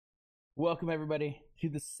Welcome, everybody, to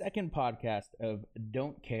the second podcast of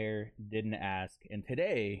Don't Care, Didn't Ask. And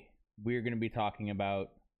today we're going to be talking about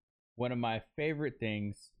one of my favorite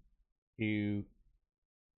things to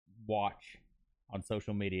watch on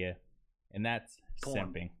social media, and that's Porn.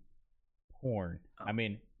 simping. Porn. Oh. I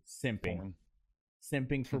mean, simping. Porn.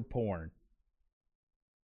 Simping for porn.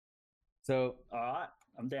 So, All right,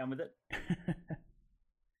 I'm down with it.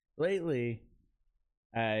 lately,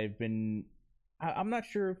 I'm not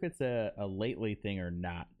sure if it's a lately thing or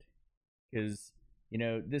not. Because,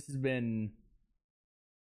 this has been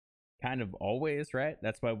kind of always, right?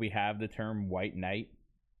 That's why we have the term white knight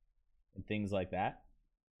and things like that.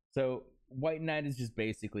 So, white knight is just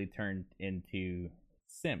basically turned into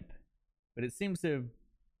simp. But it seems to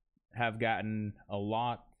have gotten a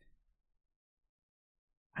lot.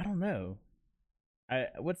 I don't know.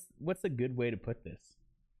 What's a good way to put this?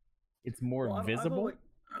 It's more Well, visible.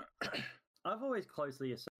 I've always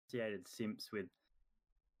closely associated simps with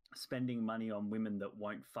spending money on women that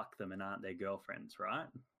won't fuck them and aren't their girlfriends, right?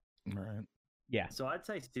 Right. Yeah. So I'd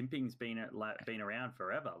say simping's been around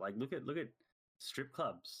forever. Like look at strip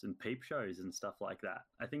clubs and peep shows and stuff like that.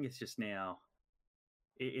 I think it's just now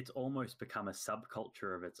it's almost become a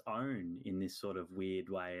subculture of its own in this sort of weird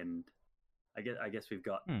way. And I guess we've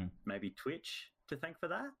got maybe Twitch to thank for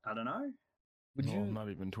that. I don't know. Well, not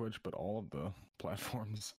even Twitch, but all of the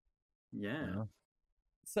platforms. Yeah.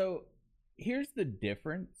 So here's the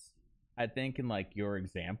difference, I think, in like your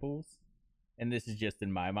examples, and this is just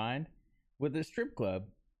in my mind. With a strip club,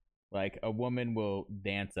 like a woman will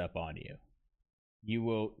dance up on you. You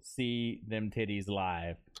will see them titties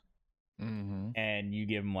live, and you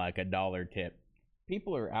give them like $1 tip.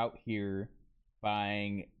 People are out here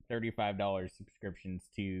buying $35 subscriptions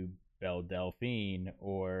to Belle Delphine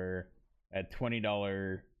or a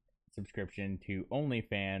 $20 subscription to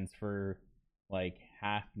OnlyFans for like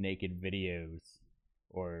half naked videos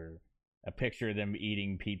or a picture of them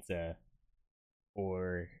eating pizza.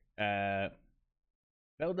 Or Belle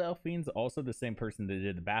Delphine's also the same person that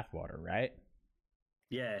did the bathwater, right?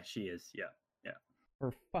 Yeah, she is. Yeah.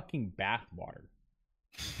 For fucking bathwater.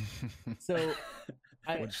 So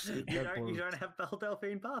you don't have Belle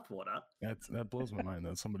Delphine bathwater. That blows my mind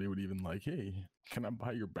that somebody would even like, hey, can I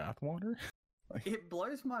buy your bathwater? It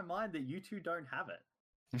blows my mind that you two don't have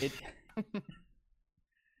it.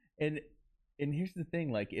 And here's the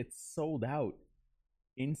thing, like it's sold out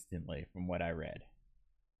instantly from what I read.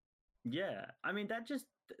 Yeah. I mean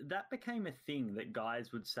that became a thing that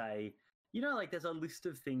guys would say, like there's a list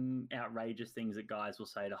of outrageous things that guys will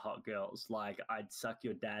say to hot girls, like I'd suck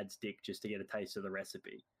your dad's dick just to get a taste of the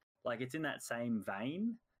recipe. Like it's in that same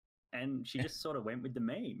vein, and she just sort of went with the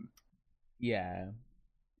meme. Yeah.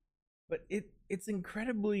 But it's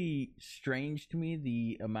incredibly strange to me,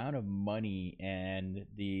 the amount of money and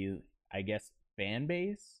the, I guess, fan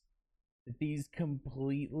base that these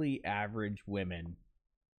completely average women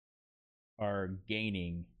are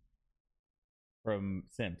gaining from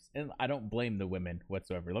simps. And I don't blame the women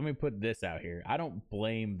whatsoever. Let me put this out here. I don't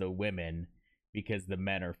blame the women because the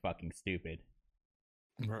men are fucking stupid.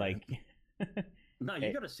 Right. Like no,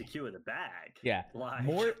 you got to secure the bag. Yeah, like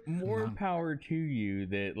more power to you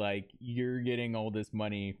that like you're getting all this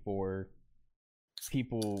money for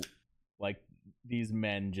people like these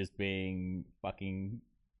men just being fucking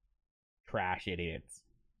trash idiots.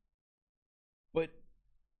 But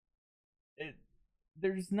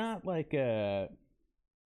there's not like a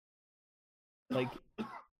let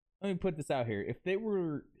me put this out here. If they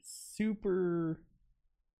were super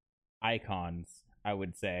icons, I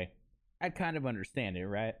would say I'd kind of understand it,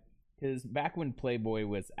 right? Because back when Playboy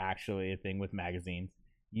was actually a thing with magazines,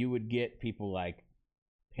 you would get people like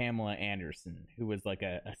Pamela Anderson, who was like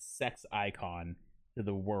a sex icon to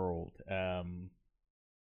the world. I'm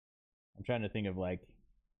trying to think of like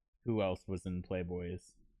who else was in Playboys.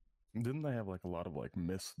 Didn't they have like a lot of like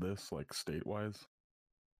Miss This, like state-wise?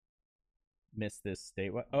 Miss This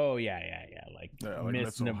state? What? Oh yeah. Like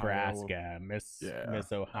Miss Nebraska, Ohio.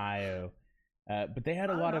 Miss Ohio. But they had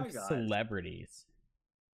a lot of celebrities,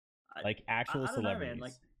 like actual celebrities. Know,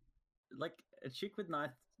 man. Like a chick with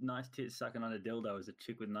nice tits sucking on a dildo is a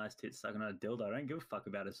chick with nice tits sucking on a dildo. I don't give a fuck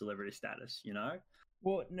about her celebrity status,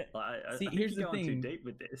 Well, see, here's the thing. Too deep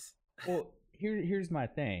with this. Well, here's my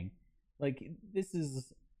thing. Like this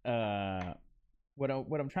is what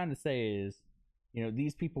I'm trying to say is,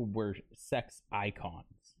 these people were sex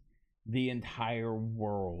icons. The entire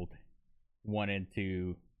world wanted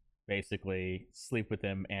to basically sleep with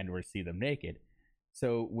them and or see them naked.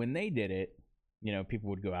 So when they did it, people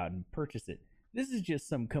would go out and purchase it. This is just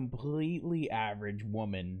some completely average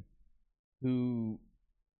woman who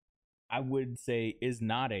I would say is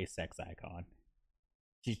not a sex icon.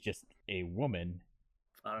 She's just a woman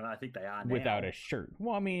I don't know. I think they are now. without a shirt.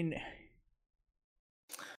 Well, I mean,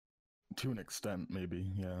 To an extent,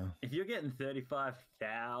 maybe. Yeah. If you're getting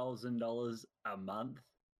 $35,000 a month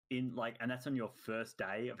in like, and that's on your first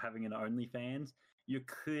day of having an OnlyFans, you're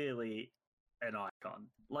clearly an icon.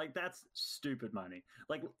 Like, that's stupid money.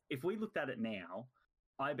 Like, if we looked at it now,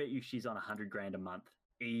 I bet you she's on $100,000 a month,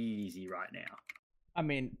 easy right now. I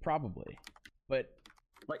mean, probably, but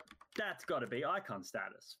Like, that's got to be icon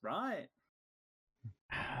status, right?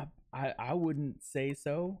 I wouldn't say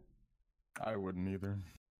so. I wouldn't either.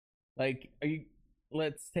 Like, are you?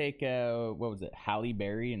 Let's take what was it, Halle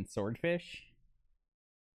Berry and Swordfish,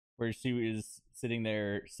 where she was sitting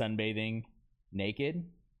there sunbathing naked.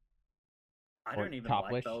 I Or don't even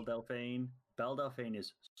topless. like Belle Delphine. Belle Delphine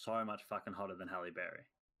is so much fucking hotter than Halle Berry.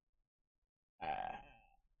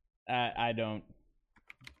 I don't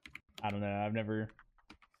know. I've never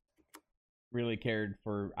really cared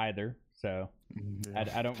for either, so Yeah.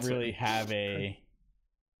 I don't really have a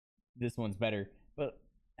this one's better. But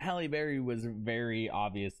Halle Berry was very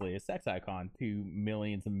obviously a sex icon to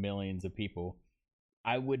millions and millions of people.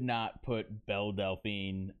 I would not put Belle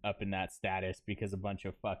Delphine up in that status because a bunch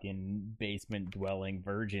of fucking basement dwelling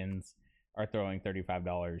virgins are throwing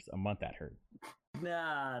 $35 a month at her.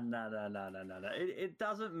 No. It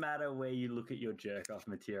doesn't matter where you look at your jerk off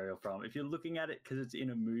material from. If you're looking at it because it's in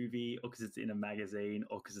a movie or because it's in a magazine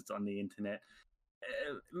or because it's on the internet,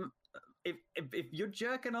 if you're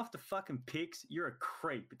jerking off to fucking pics, you're a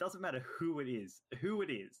creep. It doesn't matter who it is. It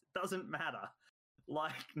doesn't matter.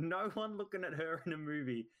 Like, no one looking at her in a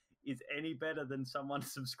movie is any better than someone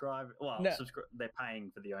subscribing. Well, No. They're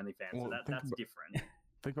paying for the OnlyFans, Well, so think that's about- different.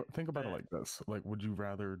 Think about it But- like this. Like, would you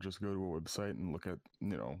rather just go to a website and look at,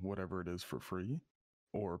 whatever it is for free,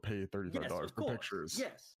 or pay $35 Yes, of for course. pictures?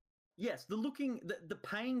 Yes. The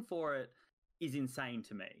paying for it is insane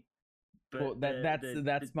to me. But Well,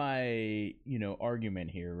 that's my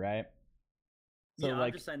argument here, right? So yeah, I'm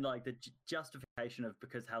like, just saying, like, the justification of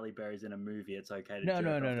because Halle Berry's in a movie, it's okay to no. jerk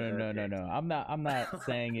off to her pics. I'm not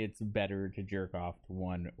saying it's better to jerk off to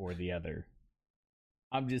one or the other.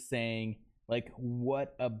 I'm just saying, like,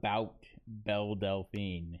 what about Belle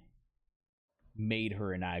Delphine made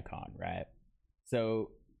her an icon, right?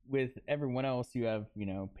 So with everyone else, you have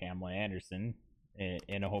Pamela Anderson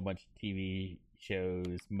in a whole bunch of TV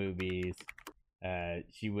shows, movies.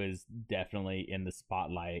 She was definitely in the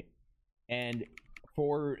spotlight, and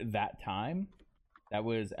for that time, that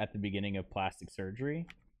was at the beginning of plastic surgery.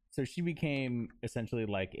 So she became essentially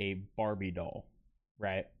like a Barbie doll,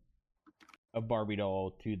 right? A Barbie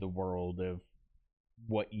doll to the world of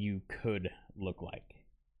what you could look like.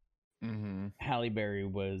 Mm-hmm. Halle Berry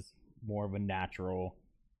was more of a natural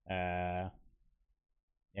and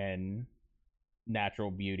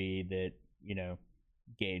natural beauty that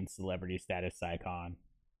gained celebrity status icon.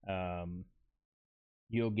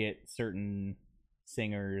 You'll get certain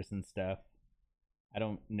singers and stuff. I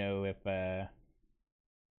don't know if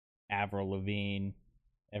Avril Lavigne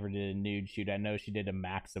ever did a nude shoot. I know she did a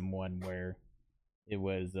Maxim one where it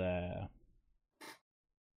was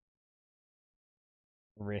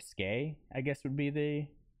risque, I guess would be the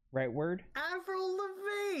right word. Avril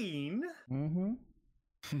Lavigne? Mm-hmm.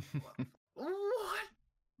 What?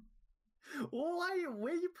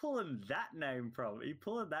 Where are you pulling that name from? Are you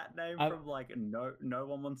pulling that name I'm- from like no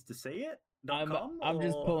one wants to see it? I'm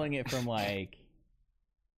just pulling it from like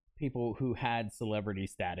people who had celebrity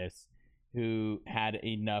status, who had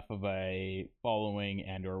enough of a following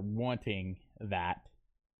and or wanting that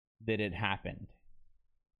it happened.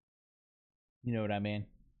 You know what I mean?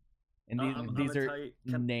 And I'm these gonna are tell you-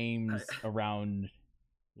 can- names around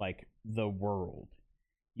like the world.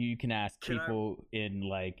 You can ask Can I- people in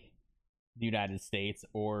like the United States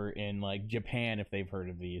or in like Japan if they've heard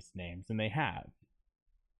of these names, and they have.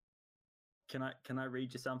 Can I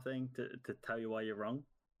read you something to tell you why you're wrong?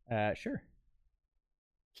 Sure.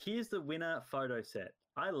 Here's the winner photo set.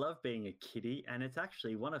 I love being a kitty, and it's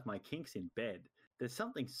actually one of my kinks in bed. There's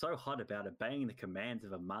something so hot about obeying the commands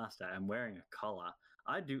of a master and wearing a collar.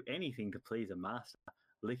 I'd do anything to please a master.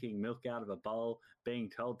 Licking milk out of a bowl, being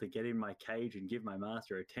told to get in my cage and give my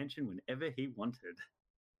master attention whenever he wanted.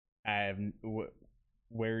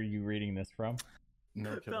 Where are you reading this from?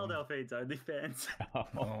 No kidding. Belle Delphine's OnlyFans.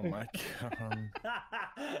 Oh my god.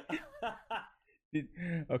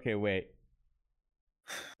 Okay, wait.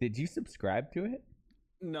 Did you subscribe to it?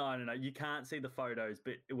 No. You can't see the photos,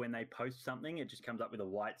 but when they post something, it just comes up with a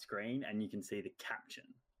white screen and you can see the caption.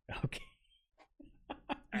 Okay.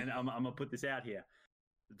 And I'm going to put this out here.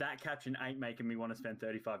 that caption ain't making me want to spend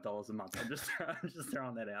 $35 a month. I'm just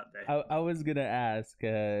throwing that out there. I was gonna ask,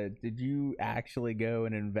 did you actually go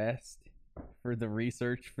and invest for the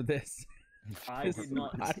research for this? I this did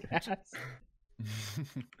not. podcast?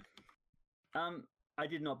 I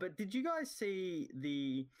did not. But did you guys see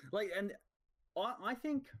the And I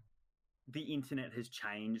think the internet has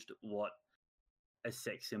changed what a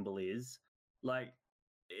sex symbol is. Like,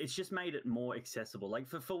 it's just made it more accessible. Like,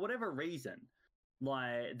 for whatever reason,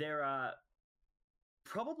 like, there are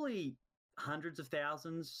probably hundreds of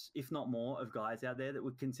thousands, if not more, of guys out there that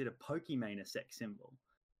would consider Pokimane a sex symbol.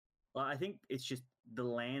 Like, I think it's just the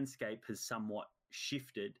landscape has somewhat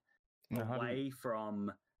shifted away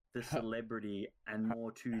from the celebrity and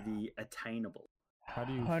more to the attainable.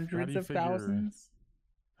 Hundreds of thousands?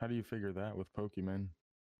 How do you figure that with Pokemon?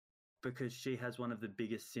 Because she has one of the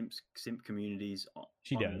biggest simp communities on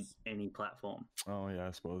any platform. Oh yeah,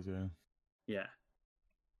 I suppose, yeah. Yeah.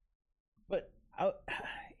 But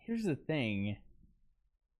here's the thing.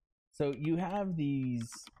 So you have these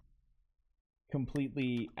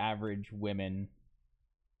completely average women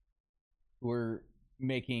who are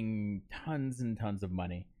making tons and tons of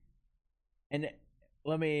money. And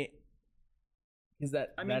because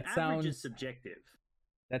that average sounds is subjective.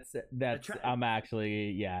 That's I'm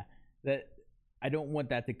actually that I don't want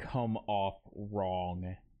that to come off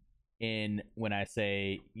wrong in when I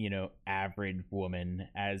say, average woman,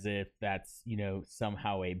 as if that's,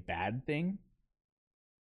 somehow a bad thing.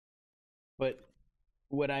 But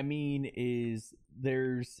what I mean is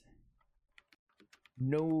there's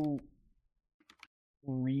no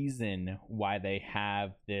reason why they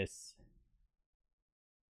have this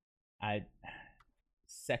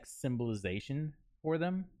sex symbolization for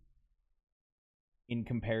them in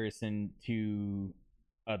comparison to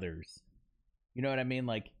others. You know what I mean?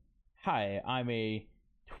 Like, hi, I'm a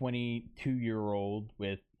 22-year-old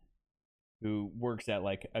who works at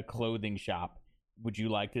like a clothing shop. Would you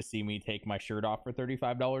like to see me take my shirt off for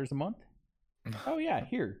 $35 a month? Oh yeah,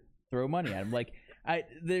 here, throw money at him. Like, But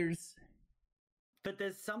there's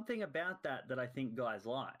something about that I think guys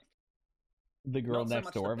like. The girl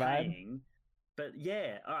next door vibe. But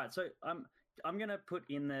yeah, all right. So I'm gonna put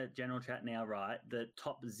in the general chat now, right? The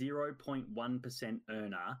top 0.1%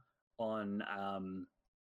 earner on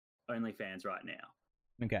OnlyFans right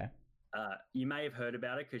now. Okay. You may have heard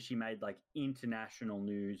about it because she made like international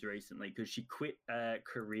news recently because she quit a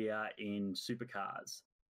career in supercars,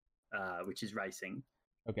 which is racing,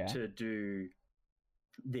 to do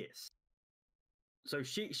this. So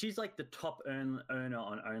she's like the top earner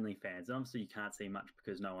on OnlyFans. And obviously you can't see much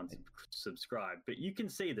because no one's subscribed, but you can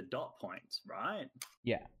see the dot points, right?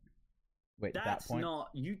 Yeah. Wait, that's dot points? not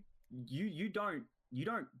you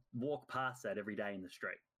don't walk past that every day in the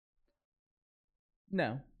street.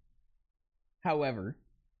 No. However,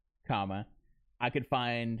 I could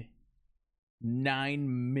find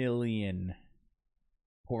 9 million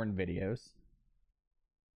porn videos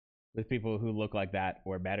with people who look like that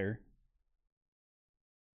or better.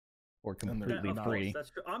 Or completely free. That's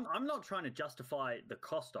true. I'm not trying to justify the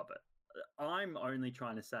cost of it. I'm only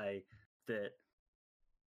trying to say that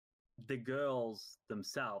the girls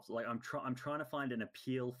themselves, like I'm trying to find an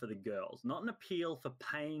appeal for the girls, not an appeal for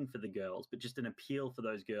paying for the girls, but just an appeal for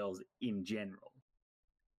those girls in general.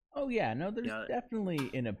 Oh yeah, no, there's definitely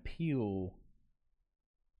an appeal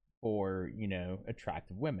for,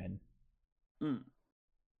 attractive women. Mm.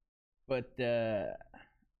 But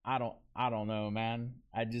I don't know, man.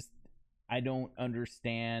 I don't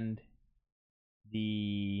understand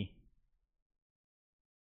the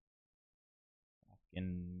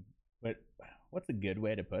fucking what's a good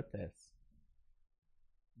way to put this?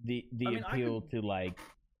 The appeal to like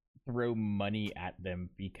throw money at them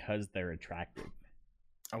because they're attractive.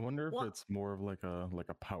 I wonder if it's more of like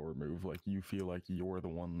a power move. Like you feel like you're the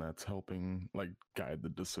one that's helping like guide the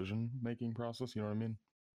decision making process. You know what I mean?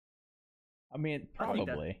 I mean,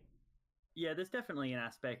 probably. Yeah, there's definitely an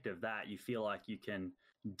aspect of that. You feel like you can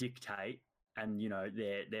dictate, and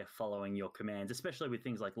they're following your commands, especially with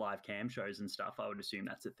things like live cam shows and stuff. I would assume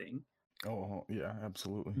that's a thing. Oh yeah,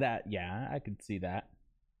 absolutely. I could see that.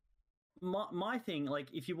 My thing, like,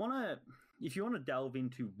 if you want to delve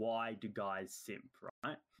into why do guys simp,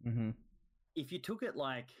 right? Mm-hmm. If you took it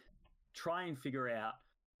like, try and figure out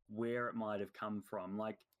where it might have come from,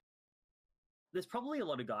 like. There's probably a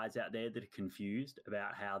lot of guys out there that are confused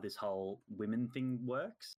about how this whole women thing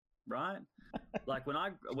works, right? Like when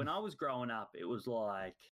I was growing up, it was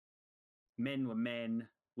like men were men,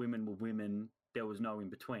 women were women. There was no in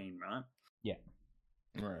between, right? Yeah.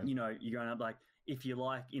 Right. You're growing up like, if you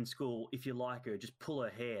like in school, if you like her, just pull her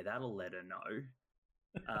hair. That'll let her know.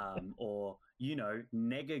 or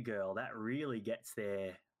nega girl, that really gets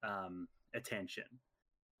their attention.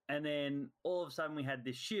 And then all of a sudden we had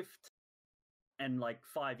this shift, and like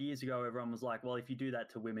 5 years ago everyone was like, well, if you do that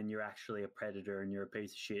to women, you're actually a predator and you're a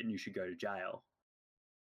piece of shit and you should go to jail.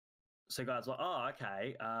 So guys were like, oh,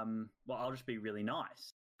 okay, well, I'll just be really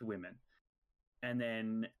nice to women. And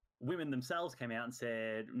then women themselves came out and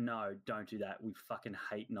said, no, don't do that. We fucking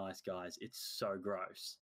hate nice guys. It's so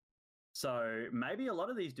gross. So maybe a lot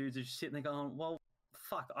of these dudes are just sitting there going, well,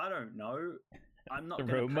 fuck, I don't know. I'm not going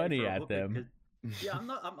to Throw pay money for a at hooker them. yeah, I'm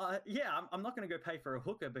not going to go pay for a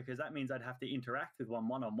hooker because that means I'd have to interact with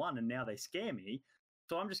one-on-one, and now they scare me.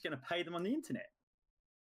 So I'm just going to pay them on the internet.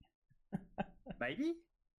 Maybe?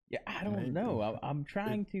 Yeah, I don't know. I'm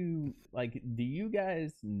trying to, like, do you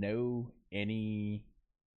guys know any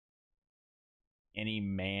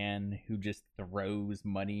man who just throws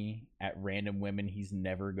money at random women he's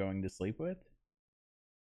never going to sleep with?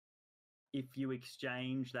 If you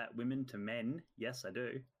exchange that women to men, yes, I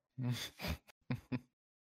do.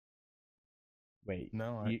 Wait,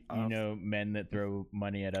 no, you know men that throw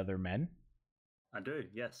money at other men? I do,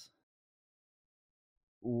 yes.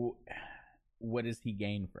 What does he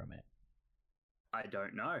gain from it? I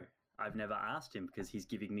don't know. I've never asked him because he's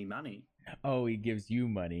giving me money. Oh, he gives you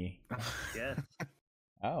money. Yes.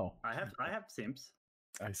 Oh. I have simps.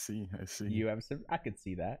 I see. You have some. I could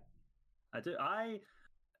see that. I do.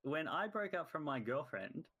 When I broke up from my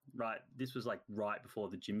girlfriend, right, this was like right before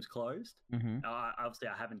the gyms closed. Mm-hmm. Obviously,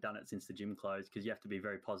 I haven't done it since the gym closed because you have to be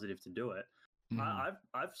very positive to do it. Mhm.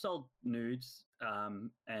 I've sold nudes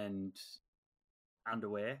and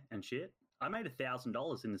underwear and shit. I made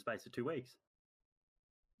 $1,000 in the space of 2 weeks.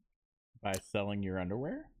 By selling your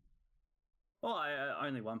underwear? Well,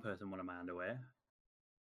 only one person wanted my underwear.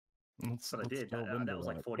 Let's But I did. delve That into was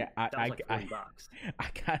like that. 40. Yeah, that was like $40. I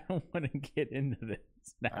kind of want to get into this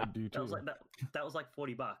now. I do too. That was like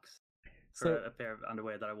 $40 for So a pair of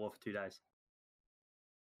underwear that I wore for 2 days.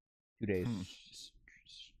 2 days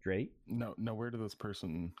straight? No, where did this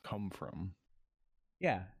person come from?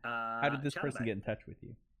 Yeah. How did this person Chatterbait. get in touch with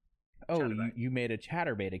you? Oh, Chatterbait. you made a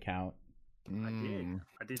Chatterbait account. I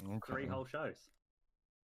did 3 whole shows.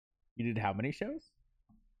 You did how many shows?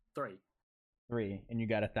 3. 3, and you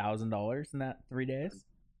got $1,000 in that 3 days?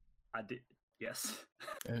 I did. Yes.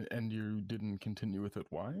 And you didn't continue with it.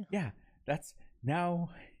 Why? Yeah, that's now.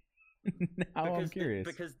 Now I'm curious.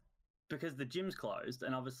 Because the gym's closed,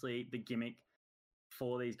 and obviously the gimmick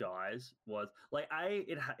for these guys was like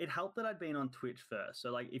it helped that I'd been on Twitch first.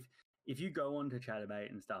 So like if you go on to Chatterbait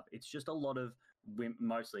and stuff, it's just a lot of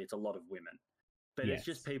mostly it's a lot of women. But Yes. it's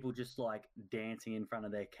just people just like dancing in front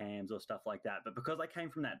of their cams or stuff like that. But because I came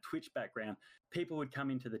from that Twitch background, people would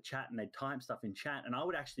come into the chat and they'd type stuff in chat and I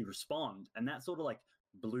would actually respond. And that sort of like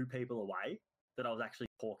blew people away that I was actually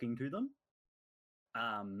talking to them.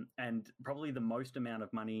 And probably the most amount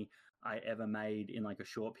of money I ever made in like a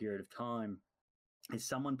short period of time is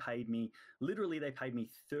someone paid me, literally they paid me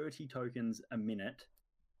 30 tokens a minute,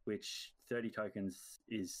 which 30 tokens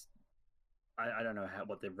is, I don't know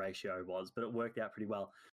what the ratio was, but it worked out pretty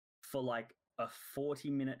well for like a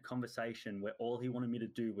 40-minute conversation where all he wanted me to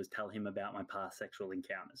do was tell him about my past sexual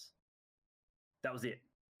encounters. That was it.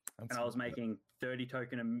 And I was making 30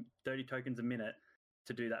 tokens a minute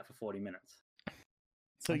to do that for 40 minutes.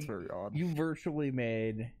 So That's very odd. You virtually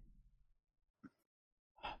made.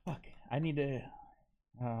 Fuck! I need to.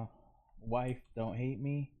 Wife, don't hate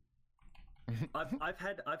me. I've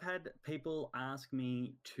had people ask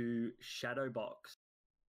me to shadow box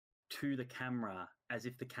to the camera as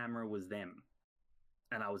if the camera was them,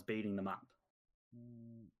 and I was beating them up.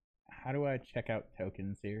 How do I check out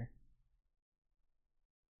tokens here?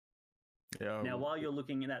 Yeah. Now, while you're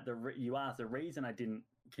looking at that, you asked the reason I didn't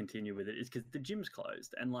continue with it is because the gym's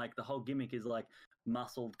closed, and like the whole gimmick is like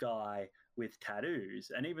muscled guy with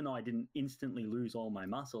tattoos. And even though I didn't instantly lose all my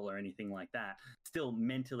muscle or anything like that, still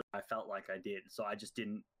mentally I felt like I did. So I just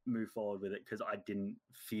didn't move forward with it because I didn't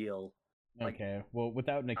feel like. Okay. Well,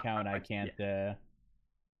 without an account, I can't. Yeah.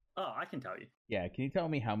 Oh, I can tell you. Yeah. Can you tell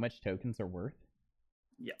me how much tokens are worth?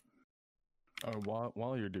 Yeah.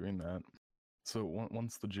 While you're doing that, so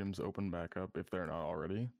once the gyms open back up, if they're not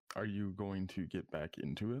already, are you going to get back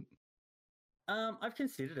into it? I've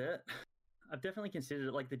considered it. I've definitely considered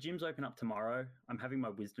it. Like the gyms open up tomorrow. I'm having my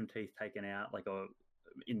wisdom teeth taken out like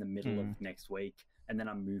in the middle of next week, and then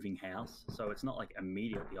I'm moving house, so it's not like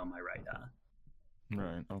immediately on my radar.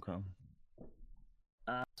 Right. Okay.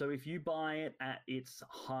 So if you buy it at its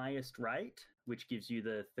highest rate, which gives you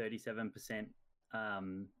the 37%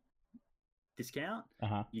 discount,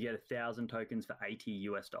 you get 1,000 tokens for $80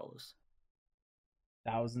 US.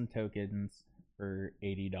 1,000 tokens for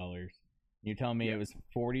 $80. You tell me Yeah. it was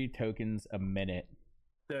 40 tokens a minute.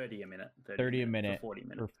 30 a minute. 30 a minute for 40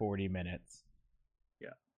 minutes. for 40 minutes. Yeah.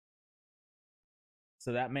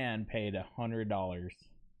 So that man paid $100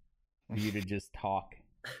 for you to just talk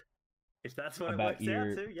If that's what it about works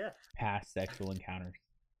your out to, yeah. past sexual encounters.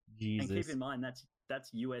 Jesus. And keep in mind that's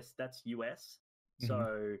US. That's US. Mhm.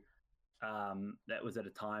 So that was at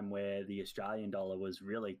a time where the Australian dollar was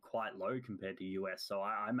really quite low compared to US. So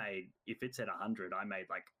I made, if it said 100, I made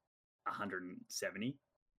like 170.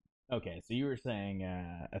 Okay, so you were saying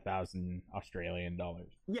 1,000 Australian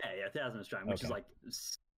dollars. Yeah, 1,000 Australian, which is Okay.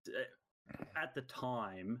 like at the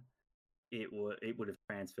time it would have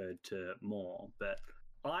transferred to more. But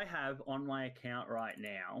I have on my account right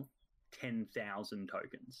now 10,000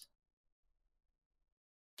 tokens.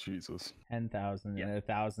 Jesus. 10,000 Yeah. and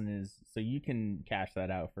 1,000 is, so you can cash that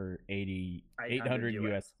out for 800 US.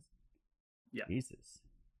 US. Yeah. Jesus.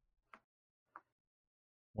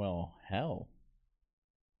 Well, hell.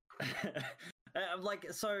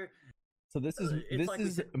 Like, so So this is It's like we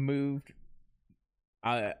said- moved.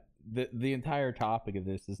 The entire topic of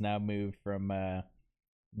this is now moved from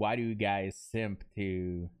why do guys simp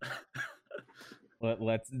to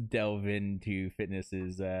let's delve into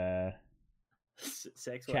fitness's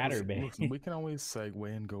sex Chatterbait. Listen, we can always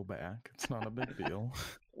segue and go back. It's not a big deal.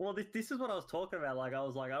 Well, this is what I was talking about. Like, I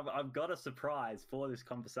was like, I've got a surprise for this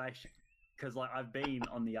conversation because, like, I've been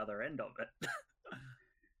on the other end of it.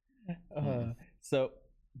 So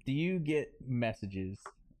do you get messages?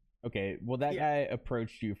 Okay, well that Yeah. guy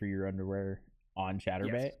approached you for your underwear on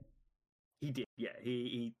Chatterbait. Yes. He did, yeah.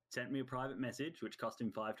 He sent me a private message, which cost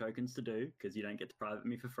him 5 tokens to do because you don't get to private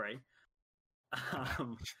me for free.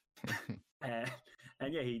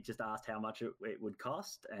 And yeah, he just asked how much it would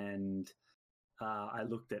cost, and I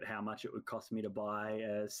looked at how much it would cost me to buy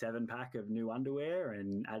a 7-pack of new underwear,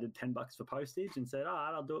 and added $10 for postage, and said, "Oh,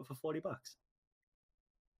 I'll do it for $40."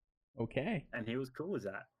 Okay, And he was cool with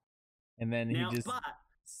that. and then Now, he just but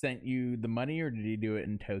sent you the money, or did he do it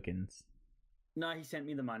in tokens? no, he sent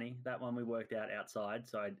me the money. That one we worked out outside,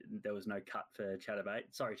 so there was no cut for Chatterbait.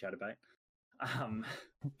 Sorry, Chatterbait.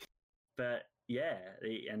 But yeah,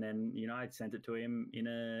 and then I sent it to him in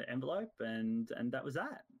an envelope, and that was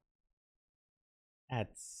that.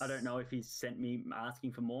 That's I don't know if he's sent me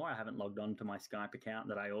asking for more. I haven't logged on to my Skype account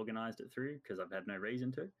that I organized it through because I've had no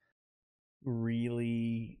reason to.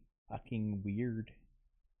 really fucking weird.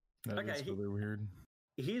 That Okay, is really weird.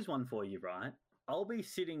 Here's one for you, right? I'll be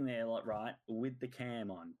sitting there, like, right, with the cam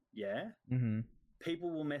on, yeah? Mm-hmm. People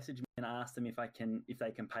will message me and ask them if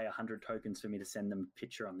they can pay 100 tokens for me to send them a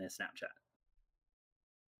picture on their Snapchat.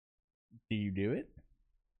 Do you do it?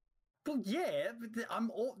 Well, yeah,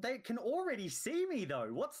 but they can already see me though.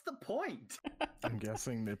 What's the point? I'm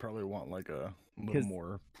guessing they probably want like a little 'Cause-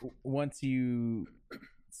 more. Once you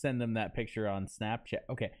send them that picture on Snapchat.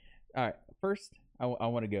 Okay. All right. First, I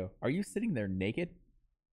want to go. Are you sitting there naked?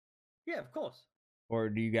 Yeah, of course. Or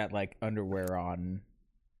do you got like underwear on?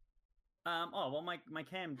 Oh well, my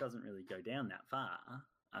cam doesn't really go down that far.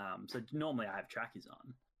 So normally I have trackies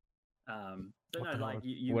on. But What no, the like hell?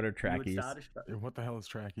 you. What are you would trackies? start a show- What the hell is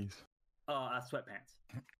trackies? Sweatpants.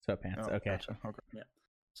 Sweatpants. Oh, Okay. Gotcha. Okay.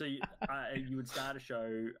 So you would start a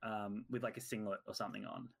show with like a singlet or something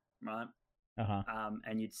on, right? Uh-huh.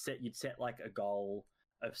 And you'd set like a goal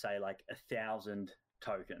of, say, like 1,000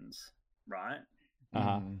 tokens, right?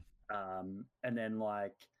 Uh-huh. And then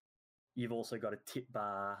like you've also got a tip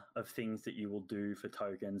bar of things that you will do for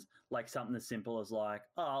tokens, like something as simple as like,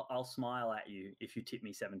 oh, I'll smile at you if you tip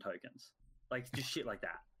me 7 tokens, like just shit like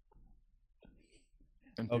that.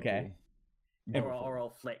 And Okay. people- Or I'll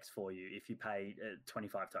flex for you if you pay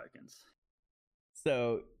 25 tokens.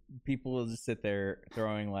 So people will just sit there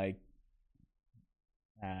throwing like,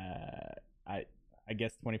 I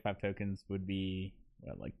guess 25 tokens would be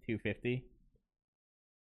what, like 250,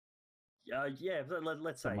 Yeah,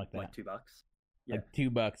 let's say Something like like that. $2. Yeah. like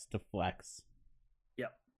 $2 to flex.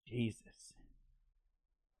 Yep. Jesus.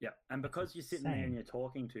 Yeah, and That's because you're sitting there and insane. you're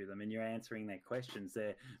talking to them and you're answering their questions,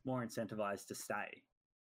 they're more incentivized to stay.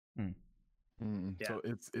 Yeah. So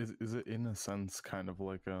is it in a sense kind of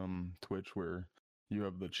like Twitch where you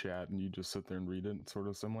have the chat and you just sit there and read it, sort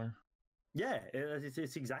of similar? Yeah,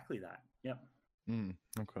 it's exactly that. Yep.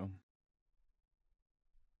 Okay.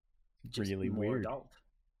 Just Really more weird. adult.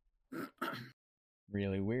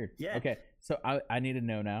 Really weird. Yeah. Okay, so I need to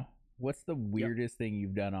know now. What's the weirdest thing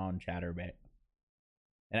you've done on Chatterbait?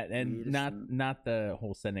 And Weirdest not thing- not the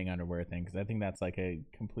whole sending underwear thing, because I think that's like a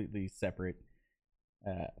completely separate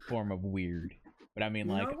form of weird. But I mean,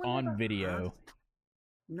 No like one on ever video. asked-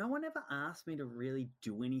 No one ever asked me to really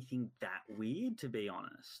do anything that weird, to be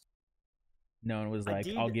honest. No one was I like,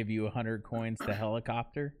 did- I'll give you 100 coins to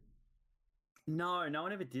helicopter. No, no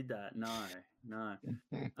one ever did that. No.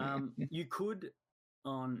 You could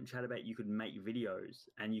on Chatterbait, you could make videos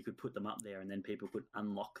and you could put them up there, and then people could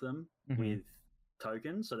unlock them Mhm. with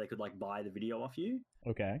tokens, so they could like buy the video off you.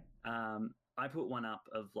 Okay. I put one up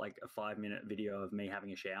of like a 5-minute video of me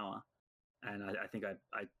having a shower, and I think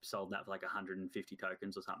I sold that for like 150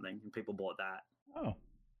 tokens or something, and people bought that. Oh,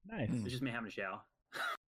 nice. It was just me having a shower.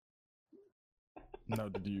 Now,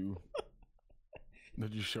 did you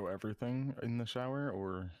show everything in the shower,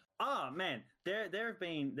 or? Oh man, there have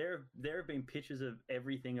been pictures of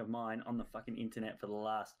everything of mine on the fucking internet for the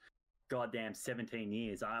last goddamn 17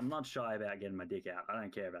 years. I'm not shy about getting my dick out. I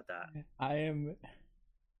don't care about that. I am.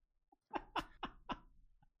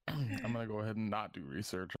 I'm gonna go ahead and not do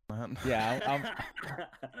research on that. Yeah,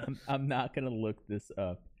 I'm not gonna look this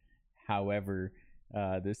up. However,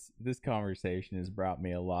 this conversation has brought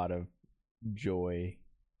me a lot of joy.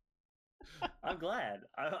 I'm glad.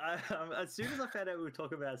 I as soon as I found out we were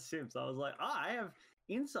talking about Sims, I was like, I have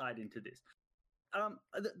insight into this.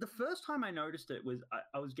 The first time I noticed it was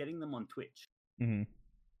I was getting them on Twitch. Mm-hmm.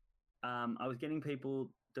 I was getting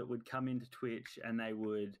people that would come into Twitch and they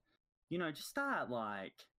would, just start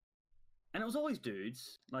like, and it was always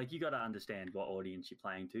dudes. Like, you got to understand what audience you're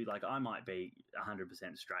playing to. Like, I might be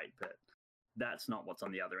 100% straight, but that's not what's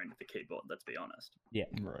on the other end of the keyboard. Let's be honest. Yeah.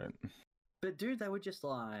 Right. But dude, they were just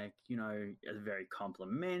like, very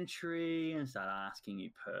complimentary and start asking you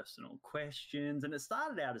personal questions. And it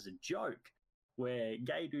started out as a joke where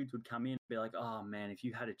gay dudes would come in and be like, oh man, if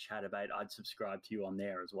you had a Chatterbait, I'd subscribe to you on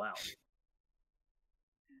there as well.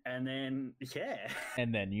 And then, yeah.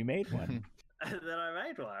 And then you made one. And then I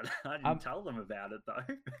made one. I didn't tell them about it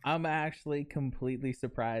though. I'm actually completely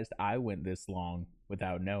surprised I went this long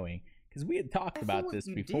without knowing, because we had talked about this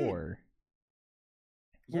before.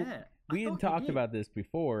 Yeah. We had talked about this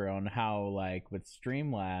before on how, like, with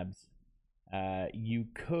Streamlabs, you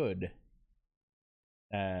could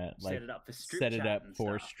set it up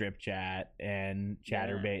for Strip Chat and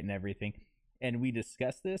Chatterbait and everything. And we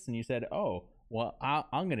discussed this, and you said, "Oh, well,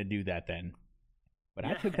 I'm gonna do that then." But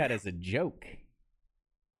I took that as a joke.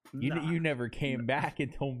 You never came back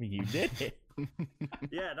and told me you did it.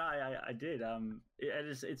 Yeah, no, I did.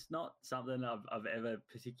 It's not something I've ever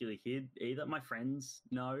particularly hid either. My friends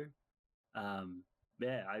know. I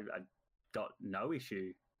got no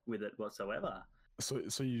issue with it whatsoever.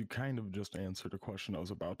 So you kind of just answered a question I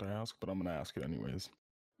was about to ask, but I'm going to ask it anyways.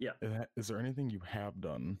 Yeah. Is there anything you have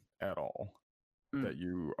done at all that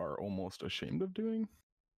you are almost ashamed of doing?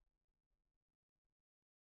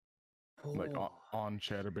 Like on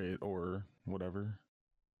Chatterbait or whatever?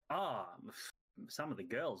 Some of the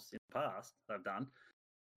girls in the past I've done,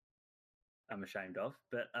 I'm ashamed of,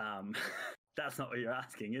 but that's not what you're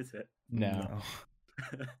asking, is it? No.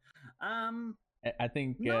 I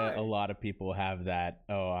think a lot of people have that.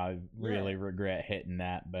 Oh, I really regret hitting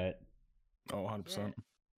that, but 100%.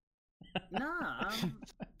 Nah.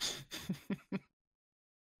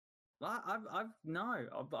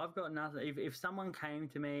 I've got nothing. If someone came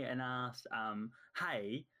to me and asked,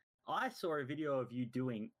 "Hey, I saw a video of you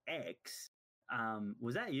doing X.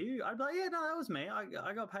 Was that you?" I'd be like, "Yeah, no, that was me. I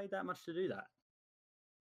got paid that much to do that."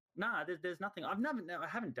 Nah, there's nothing. I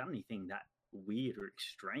haven't done anything that weird or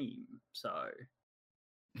extreme. So,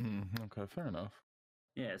 okay, fair enough.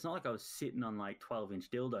 Yeah, it's not like I was sitting on like 12-inch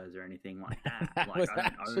dildos or anything like that. That like, was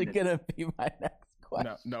actually gonna be my next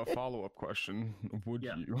question. Now follow-up question: would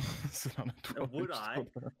you sit on a 12-inch Would I?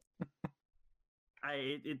 dildo?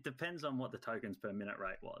 It depends on what the tokens per minute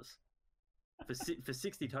rate was. For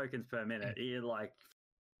 60 tokens per minute,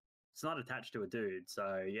 it's not attached to a dude.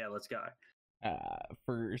 So yeah, let's go.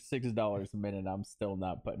 For $6 a minute, I'm still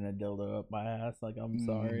not putting a dildo up my ass. Like, I'm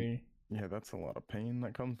sorry. Yeah, that's a lot of pain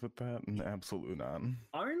that comes with that. Absolutely not.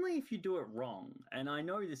 Only if you do it wrong, and I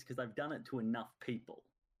know this because I've done it to enough people.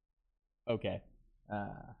 Okay.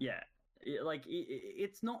 Yeah,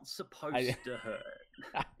 it's not supposed to hurt.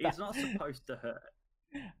 It's not supposed to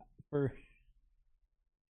hurt.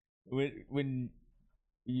 When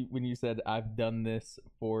you said I've done this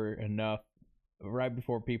for enough, right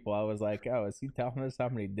before people, I was like, oh, is he telling us how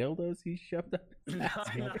many dildos he shoved up his ass?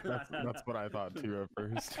 That's what I thought too at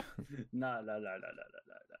first. No.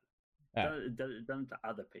 Done to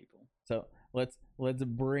other people. So let's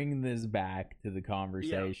bring this back to the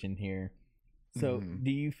conversation here. So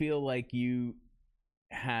do you feel like you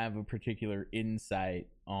have a particular insight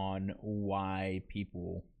on why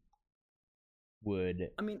people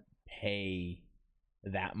would pay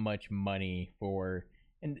that much money for,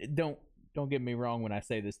 and don't get me wrong when I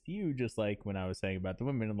say this to you, just like when I was saying about the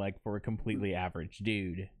women, like for a completely average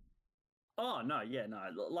dude. Oh no, yeah, no.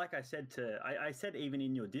 Like I said I said even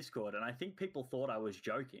in your Discord, and I think people thought I was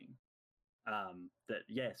joking. That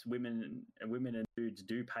yes, women and dudes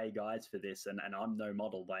do pay guys for this, and I'm no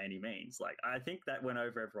model by any means. Like I think that went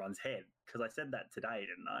over everyone's head because I said that today,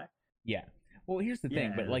 didn't I? Yeah. Well, here's the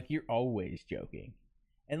thing, but Yeah. like you're always joking,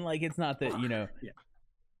 and like it's not that Yeah.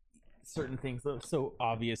 certain things. So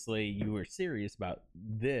obviously you were serious about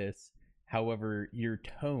this. However, your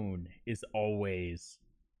tone is always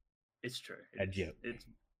It's true. a joke.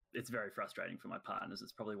 It's very frustrating for my partners.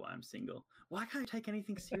 It's probably why I'm single. Why can't you take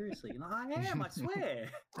anything seriously? And I am, I swear.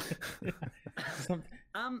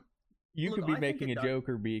 You look, could be I think making it a does- joke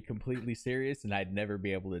or be completely serious, and I'd never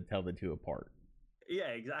be able to tell the two apart. Yeah,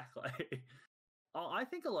 exactly. I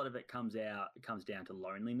think a lot of it comes down to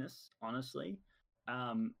loneliness, honestly.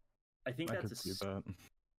 I think I that's could see that.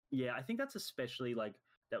 Yeah, I think that's especially like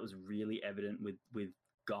that was really evident with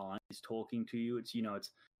guys talking to you. It's it's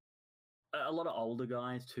a lot of older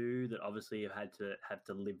guys too that obviously have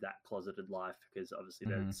to live that closeted life because obviously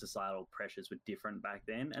the Mhm. societal pressures were different back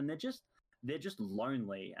then, and they're just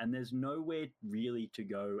lonely, and there's nowhere really to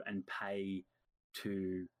go and pay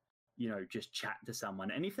to just chat to someone.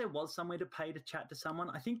 And if there was somewhere to pay to chat to someone,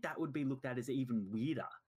 I think that would be looked at as even weirder,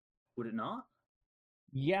 would it not?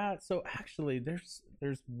 Yeah, so actually there's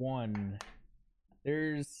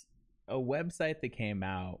a website that came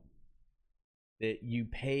out that you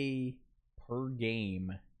pay per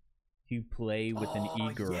game to play with an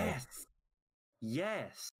e-girl.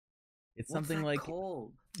 Yes. It's What's something that like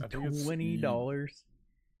called? I think it's $20.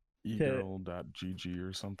 egirl.gg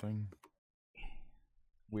or something.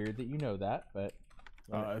 Weird that you know that, but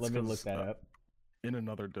It's let me look 'cause, that up. In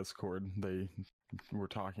another Discord, they were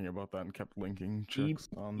talking about that and kept linking chicks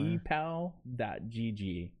on there.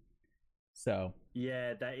 epal.gg. So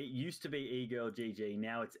Yeah, it used to be eGirl GG.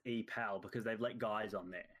 Now it's ePal because they've let guys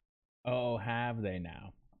on there. oh, have they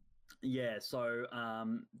now? Yeah. So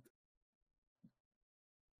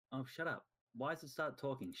oh, shut up! Why does it start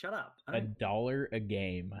talking? Shut up! $1 a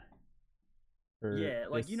game. Yeah,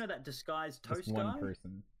 like that disguised this toast one guy.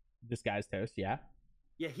 person. Disguised toast, yeah.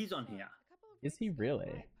 Yeah, he's on here. Is he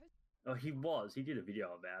really? Oh, he was. He did a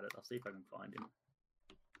video about it. I'll see if I can find him.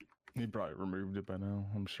 He probably removed it by now,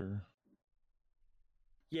 I'm sure.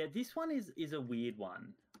 Yeah, this one is a weird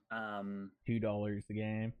one. $2 a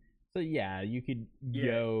game. So yeah, you could Yeah,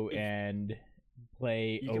 go and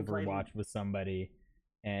play You can play- Overwatch with somebody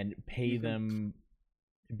and pay You can- them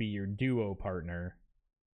to be your duo partner.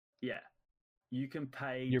 Yeah, you can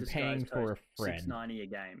pay. You're Disguised paying for a Toast friend. $6.90 a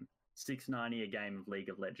game. $6.90 a game of League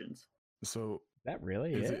of Legends. So That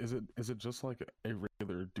really is it just like a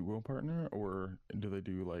regular duo partner, or do they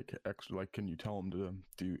do like extra? Like, can you tell them to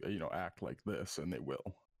do act like this, and they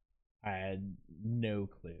will? I had no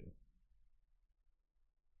clue.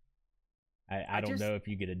 I don't just- know if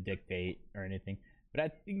you get a dictate or anything, but I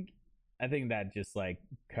think that just like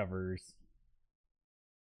covers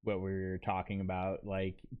what we're talking about,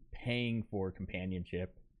 like paying for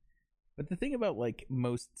companionship. But the thing about like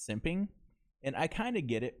most simping, and I kind of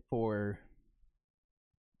get it for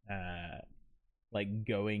like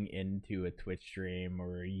going into a Twitch stream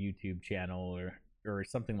or a YouTube channel or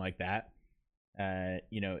something like that.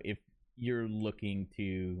 If you're looking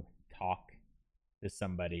to talk to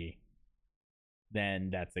somebody, then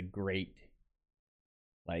that's a great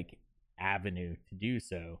like avenue to do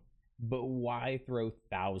so. But why throw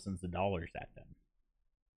thousands of dollars at them?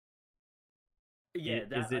 Yeah,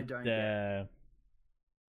 that I don't get.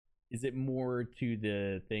 Is it more to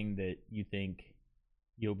the thing that you think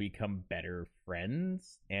you'll become better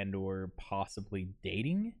friends and or possibly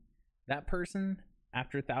dating that person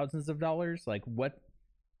after thousands of dollars? Like, what?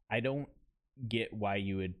 I don't get why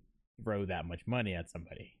you would throw that much money at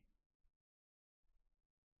somebody.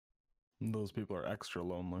 Those people are extra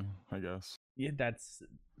lonely, I guess. Yeah, that's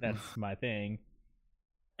my thing.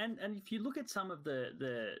 And if you look at some of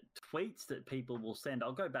the tweets that people will send,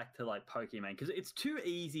 I'll go back to like Pokemon because it's too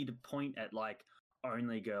easy to point at like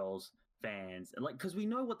only girls fans, like because we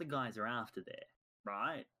know what the guys are after there,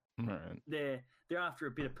 right? Right. They're after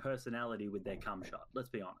a bit of personality with their cum shot. Let's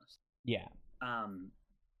be honest. Yeah.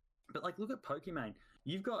 But like, look at Pokemon.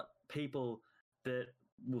 You've got people that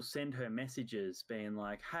will send her messages being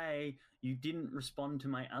like, hey, you didn't respond to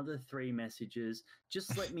my other 3 messages.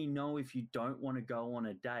 Just let me know if you don't want to go on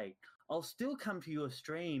a date. I'll still come to your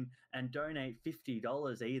stream and donate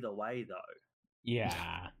 $50 either way, though.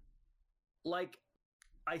 Yeah. Like,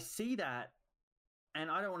 I see that, and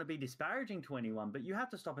I don't want to be disparaging to anyone, but you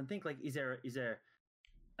have to stop and think, like, is there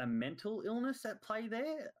a mental illness at play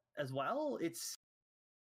there as well?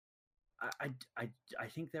 I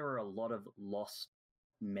think there are a lot of lost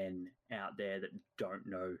men out there that don't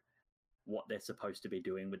know what they're supposed to be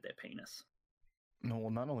doing with their penis. No,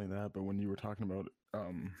 well, not only that, but when you were talking about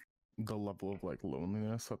the level of like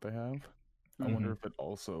loneliness that they have, I wonder if it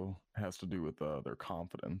also has to do with their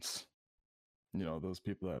confidence. You know, those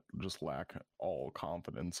people that just lack all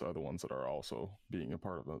confidence are the ones that are also being a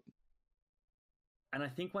part of it. And I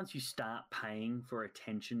think once you start paying for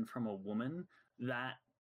attention from a woman, that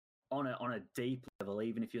on a deep level,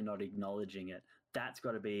 even if you're not acknowledging it, that's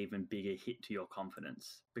got to be an even bigger hit to your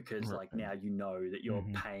confidence, because Right. like now you know that you're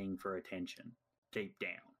paying for attention deep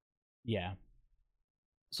down. Yeah.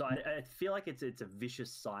 So I feel like it's a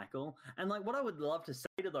vicious cycle. And like what I would love to say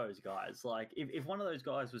to those guys, like if one of those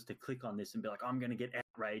guys was to click on this and be like, I'm going to get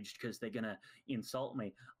outraged because they're going to insult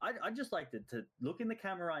me, I'd just like to look in the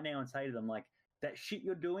camera right now and say to them, like, that shit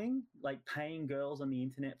you're doing, like paying girls on the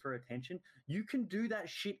internet for attention, you can do that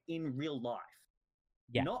shit in real life.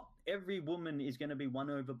 Yeah. Not every woman is going to be won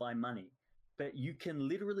over by money, but you can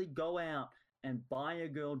literally go out and buy a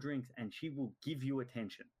girl drinks and she will give you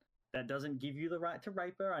attention. That doesn't give you the right to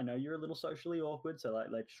rape her. I know you're a little socially awkward, so like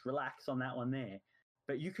let's relax on that one there.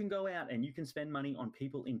 But you can go out and you can spend money on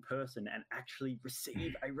people in person and actually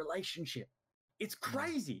receive a relationship. It's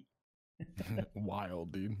crazy.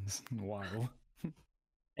 Wild, dude. Wild.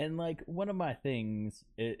 And like one of my things,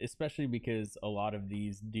 especially because a lot of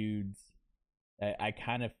these dudes, I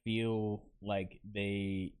kind of feel like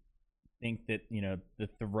they think that, you know, the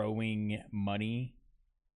throwing money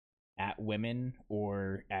at women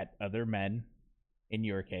or at other men, in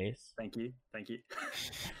your case, thank you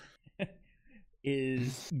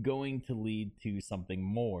is going to lead to something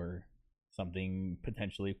more, something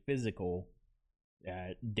potentially physical,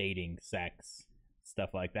 dating, sex,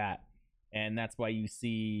 stuff like that. And that's why you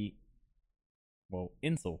see, well,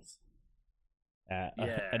 incels.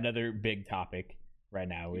 Another big topic right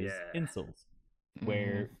now is incels,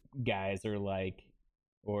 where guys are like,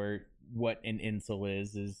 or what an incel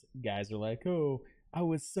is guys are like, oh, I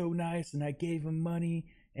was so nice and I gave them money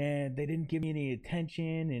and they didn't give me any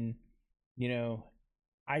attention, and, you know,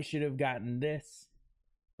 I should have gotten this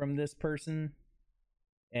from this person.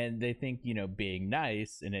 And they think, you know, being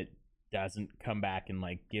nice and it doesn't come back and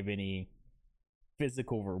like give any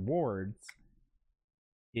physical rewards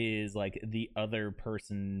is like the other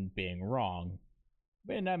person being wrong.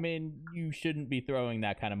 And I mean, you shouldn't be throwing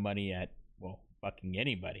that kind of money at, well, fucking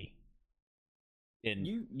anybody. And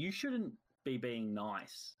you shouldn't be being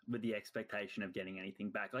nice with the expectation of getting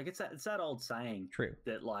anything back. Like it's that old saying, true,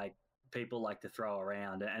 that like people like to throw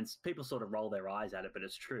around, and people sort of roll their eyes at it, but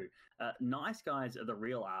it's true. Nice guys are the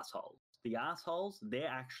real assholes. The assholes, they're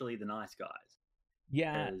actually the nice guys.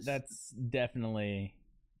 Yeah, that's definitely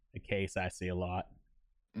a case I see a lot.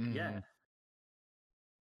 Yeah.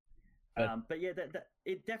 But yeah, that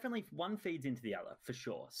it definitely, one feeds into the other for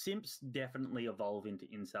sure. Simps definitely evolve into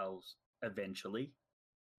incels eventually.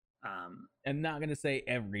 I'm not gonna say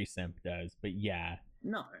every simp does, but yeah.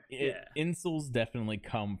 No, incels definitely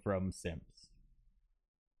come from simps,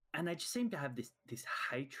 and they just seem to have this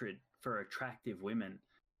hatred for attractive women.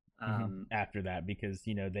 After that, because,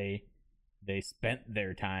 you know, they spent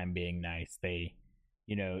their time being nice. They,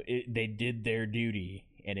 you know, they did their duty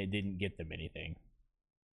and it didn't get them anything.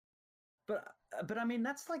 But I mean,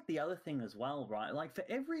 that's like the other thing as well, right? Like for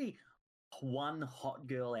every one hot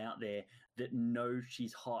girl out there that knows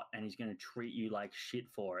she's hot and is going to treat you like shit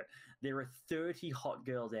for it, there are 30 hot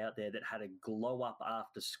girls out there that had a glow up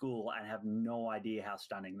after school and have no idea how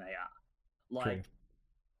stunning they are. Like, true.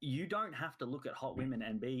 You don't have to look at hot women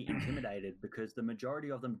and be intimidated, because the majority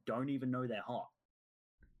of them don't even know they're hot.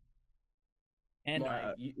 And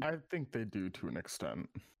like, I think they do to an extent.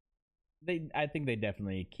 I think they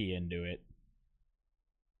definitely key into it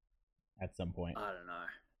at some point. I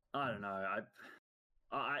don't know.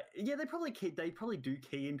 Yeah, they probably do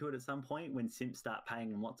key into it at some point when simps start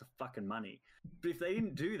paying them lots of fucking money. But if they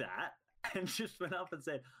didn't do that and just went up and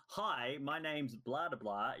said, "Hi, my name's blah blah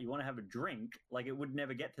blah, you want to have a drink?" Like, it would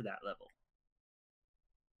never get to that level.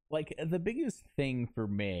 Like, the biggest thing for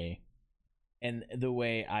me, and the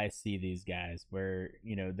way I see these guys, where,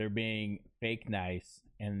 you know, they're being fake nice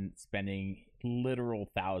and spending literal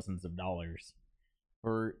thousands of dollars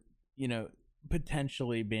for, you know,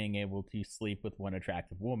 potentially being able to sleep with one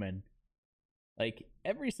attractive woman. Like,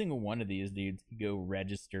 every single one of these dudes could go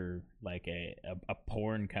register like a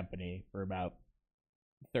porn company for about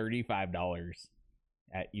 $35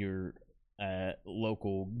 at your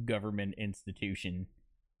local government institution,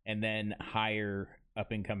 and then hire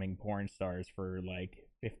up and coming porn stars for like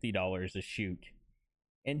 $50 a shoot,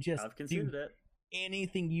 and just I've considered it.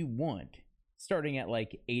 Anything you want, starting at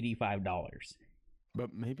like $85.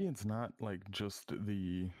 But maybe it's not like just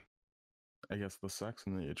the, I guess, the sex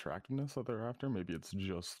and the attractiveness that they're after. Maybe it's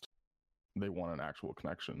just they want an actual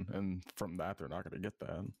connection, and from that, they're not going to get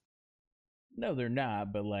that. No, they're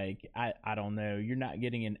not, but like I don't know. You're not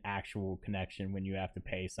getting an actual connection when you have to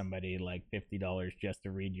pay somebody like $50 just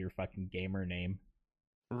to read your fucking gamer name.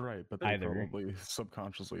 Right, but they Either. probably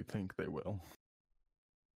subconsciously think they will.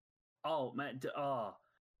 Oh man,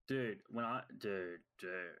 dude, when I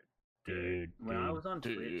was on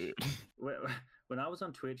Twitch, when I was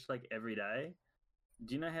on Twitch like every day,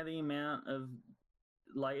 do you know how the amount of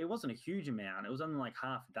like it wasn't a huge amount, it was only like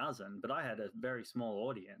half a dozen, but I had a very small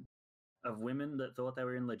audience of women that thought they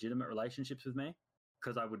were in legitimate relationships with me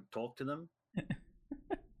because I would talk to them.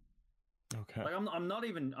 Okay. Like I'm not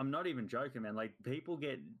even joking, man. Like people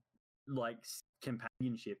get like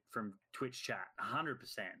companionship from Twitch chat, 100%.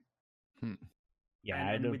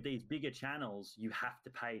 Yeah, and with these bigger channels, you have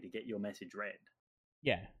to pay to get your message read.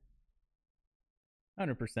 Yeah,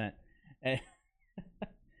 100%.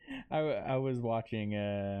 I was watching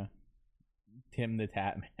Tim the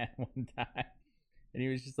Tap Man one time, and he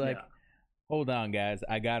was just like, "Hold on, guys,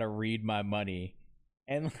 I gotta read my money,"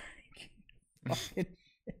 and like, fucking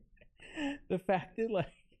the fact that like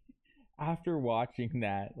after watching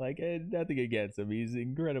that, like nothing against him, he's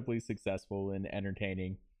incredibly successful and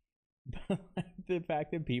entertaining. But like, the fact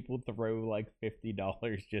that people throw like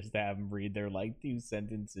 $50 just to have him read their like 2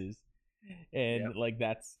 sentences, and like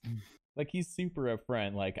that's like he's super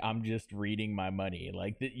upfront. Like, I'm just reading my money.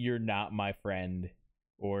 Like that, you're not my friend,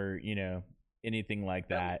 or anything like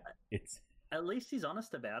that. It's at least he's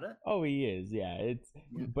honest about it. Oh, he is. Yeah, it's.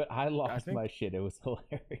 But I lost my shit. It was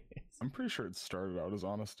hilarious. I'm pretty sure it started out as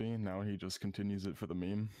honesty, and now he just continues it for the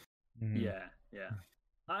meme. Mm-hmm. Yeah.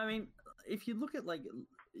 I mean, if you look at like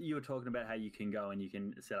you were talking about how you can go and you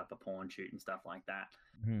can set up a porn shoot and stuff like that.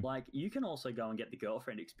 Mm-hmm. Like you can also go and get the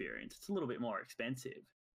girlfriend experience. It's a little bit more expensive,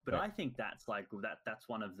 but I think that's like that's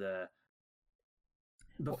one of the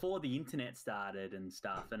before the internet started and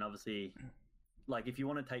stuff. And obviously, like if you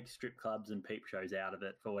want to take strip clubs and peep shows out of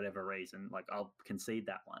it for whatever reason, like I'll concede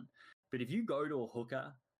that one. But if you go to a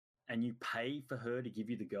hooker and you pay for her to give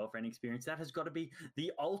you the girlfriend experience, that has got to be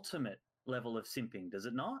the ultimate level of simping, does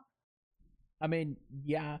it not? I mean,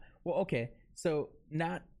 yeah. Well, okay. So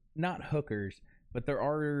not hookers, but there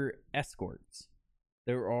are escorts.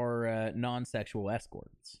 There are non-sexual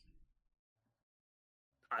escorts.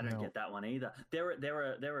 I don't get that one either.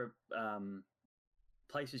 There are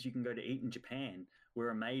places you can go to eat in Japan where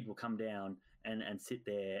a maid will come down and sit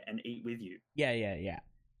there and eat with you. Yeah.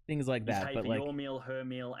 Things like that. Pay but for like your meal, her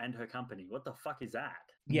meal, and her company. What the fuck is that?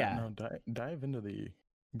 Yeah. No, dive into the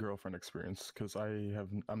girlfriend experience because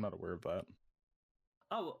I'm not aware of that.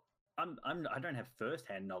 Oh, I don't have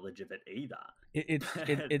first-hand knowledge of it either.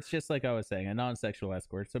 It's just like I was saying, a non-sexual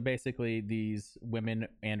escort. So basically, these women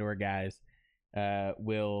and or guys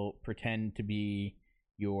will pretend to be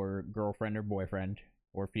your girlfriend or boyfriend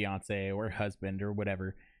or fiance or husband or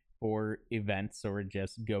whatever for events or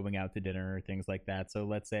just going out to dinner or things like that. So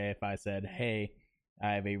let's say if I said, "Hey,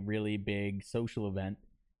 I have a really big social event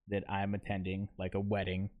that I'm attending, like a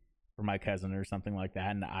wedding for my cousin or something like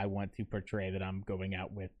that, and I want to portray that I'm going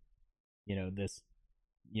out with, this,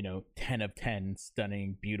 10 of 10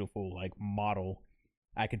 stunning, beautiful, like model.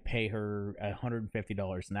 I could pay her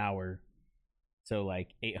 $150 an hour, so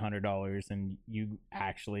like $800, and you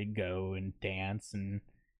actually go and dance and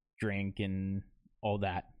drink and all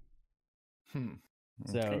that."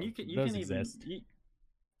 So and you can those exist.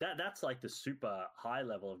 That's like the super high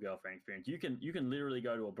level of girlfriend experience. You can literally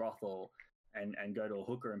go to a brothel and go to a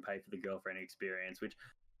hooker and pay for the girlfriend experience, which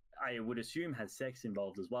I would assume has sex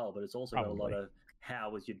involved as well, but it's also got a lot of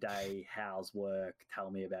how was your day, how's work,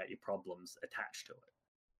 tell me about your problems attached to it.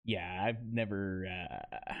 Yeah, I've never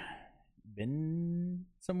been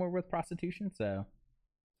somewhere with prostitution, so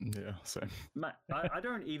yeah, same. Mate, I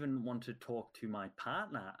don't even want to talk to my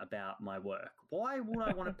partner about my work. Why would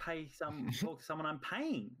I want to talk to someone I'm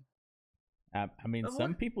paying? I mean,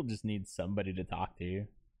 some people just need somebody to talk to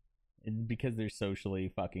because they're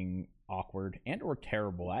socially fucking awkward and or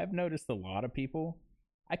terrible. I've noticed a lot of people,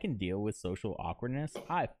 I can deal with social awkwardness.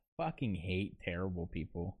 I fucking hate terrible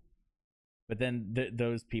people. But then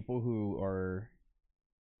those people who are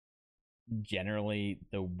generally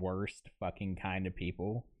the worst fucking kind of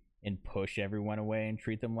people and push everyone away and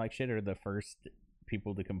treat them like shit are the first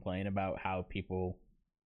people to complain about how people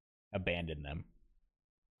abandon them.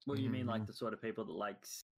 What do you mean, like the sort of people that like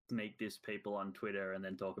sneak diss people on Twitter and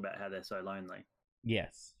then talk about how they're so lonely?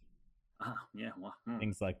 Yes. Yeah. Well,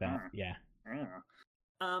 things like that. Yeah.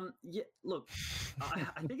 Yeah. Look,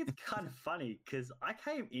 I think it's kind of funny because I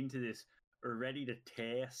came into this ready to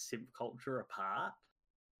tear simp culture apart.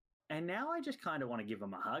 And now I just kind of want to give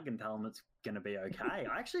them a hug and tell them it's going to be okay.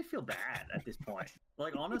 I actually feel bad at this point.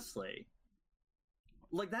 Like, honestly,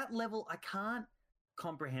 like that level, I can't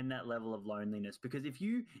comprehend that level of loneliness, because if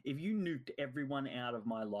you nuked everyone out of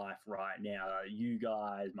my life right now, you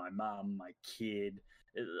guys, my mum, my kid,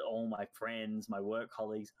 all my friends, my work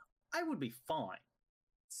colleagues, I would be fine.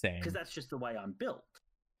 Same. Because that's just the way I'm built.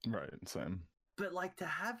 Right, same. But like to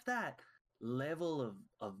have that level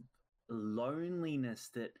of loneliness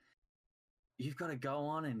that you've got to go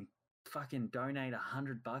on and fucking donate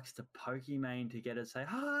 $100 to Pokimane to get it, say,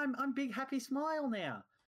 oh, I'm big happy smile now.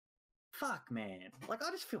 Fuck, man. Like,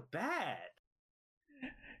 I just feel bad.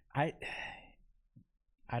 I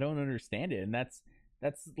don't understand it, and that's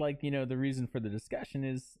like, you know, the reason for the discussion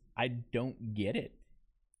is I don't get it.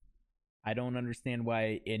 I don't understand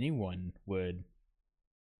why anyone would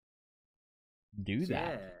do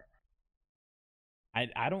that.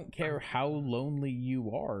 I don't care how lonely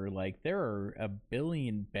you are. Like, there are a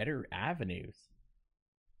billion better avenues.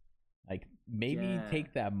 Like, maybe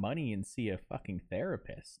take that money and see a fucking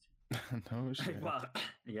therapist. No shit. Well,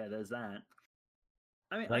 yeah, there's that.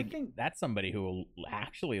 I mean, Like, I think that's somebody who will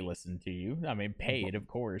actually listen to you. I mean, paid, of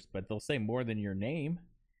course, but they'll say more than your name,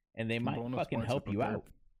 and they might Bonus fucking points help if you the out.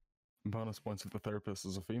 Bonus points if the therapist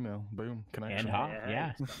is a female. Boom, connection. And hot,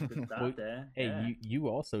 yeah. some good stuff Well, there. Hey, Yeah. you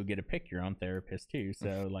also get to pick your own therapist too.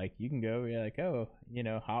 So like, you can go, you're like, oh, you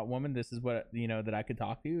know, hot woman, this is what, you know, that I could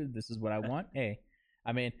talk to. This is what I want. Hey,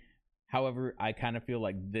 I mean, however, I kind of feel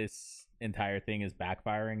like this entire thing is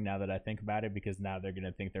backfiring now that I think about it, because now they're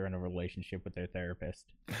gonna think they're in a relationship with their therapist.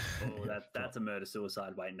 Oh, that's a murder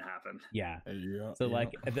suicide waiting to happen. Yeah. Yeah. So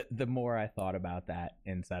like, the more I thought about that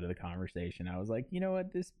inside of the conversation, I was like, you know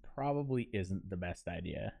what, this probably isn't the best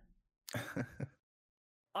idea.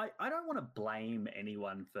 I don't want to blame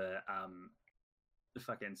anyone for the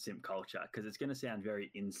fucking simp culture, because it's going to sound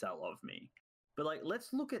very incel of me. But like,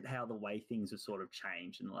 let's look at how the way things have sort of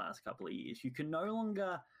changed in the last couple of years. You can no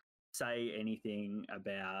longer say anything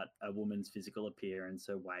about a woman's physical appearance,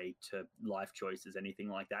 her weight, her life choices, anything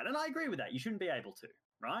like that. And I agree with that. You shouldn't be able to,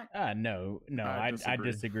 right? No, I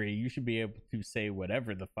disagree. You should be able to say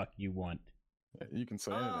whatever the fuck you want. You can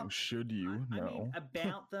say anything. Should you? I No. mean,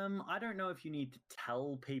 about them, I don't know if you need to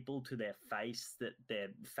tell people to their face that they're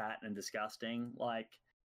fat and disgusting. Like,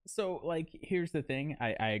 So, like, here's the thing.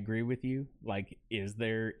 I agree with you. Like, is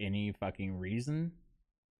there any fucking reason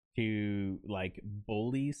to, like,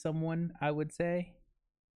 bully someone, I would say?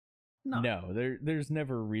 No, there's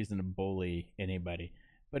never a reason to bully anybody.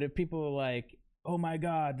 But if people are like, oh my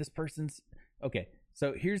god, this person's... Okay,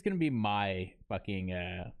 so here's going to be my fucking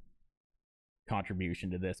contribution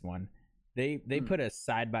to this one. They put a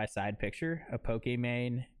side-by-side picture of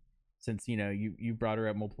Pokimane, since, you know, you brought her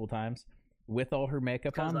up multiple times, with all her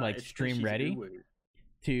makeup on, like stream ready,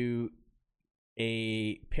 to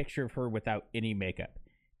a picture of her without any makeup.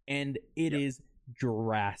 And it is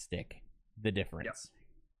drastic, the difference. Yep.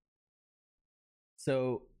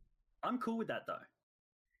 So I'm cool with that, though.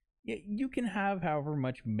 Yeah, you can have however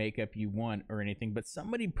much makeup you want or anything, but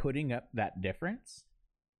somebody putting up that difference,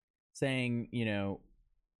 saying, you know,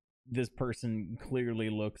 this person clearly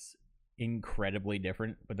looks incredibly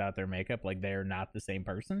different without their makeup, like they're not the same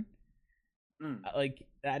person. Like,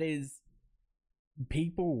 that is,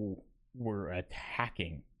 people were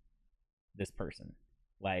attacking this person,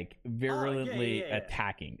 like virulently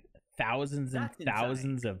attacking, thousands and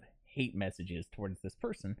thousands of hate messages towards this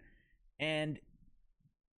person. And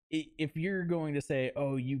if you're going to say,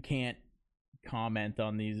 oh, you can't comment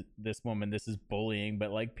on this woman, this is bullying,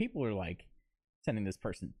 but like, people are like sending this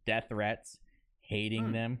person death threats,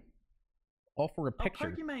 hating them, all for a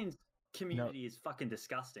picture. Pokimane's community is fucking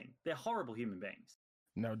disgusting. They're horrible human beings.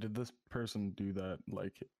 Now, did this person do that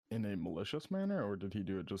like in a malicious manner, or did he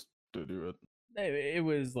do it just to do it? It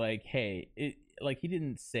was like, hey, like, he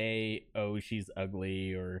didn't say, oh, she's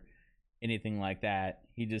ugly or anything like that.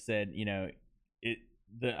 He just said, you know,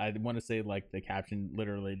 I want to say, like, the caption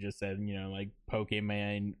literally just said, you know, like,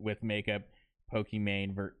 Pokimane with makeup,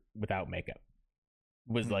 Pokimane without makeup,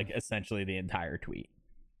 was like essentially the entire tweet.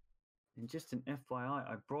 And just an FYI,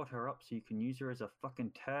 I brought her up so you can use her as a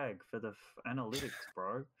fucking tag for the analytics,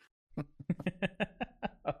 bro.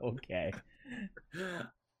 Okay.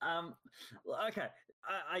 Okay,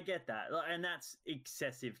 I get that, and that's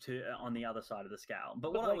excessive to on the other side of the scale.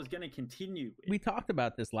 But what I was going to continue with, we talked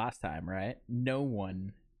about this last time, right? No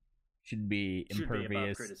one should be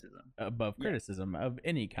impervious above criticism of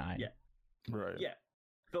any kind. Yeah, right. Yeah,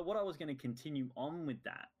 but what I was going to continue on with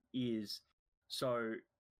that is, so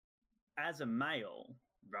as a male,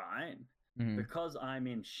 right? Mhm. Because I'm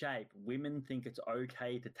in shape, women think it's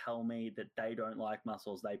okay to tell me that they don't like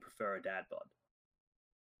muscles, they prefer a dad bod.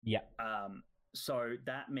 Yeah. So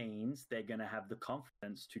that means they're going to have the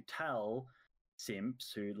confidence to tell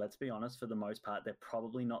simps who, let's be honest, for the most part, they're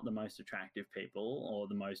probably not the most attractive people or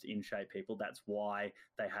the most in shape people. That's why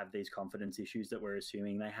they have these confidence issues that we're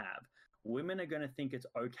assuming they have. Women are going to think it's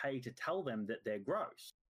okay to tell them that they're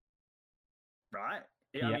gross, right?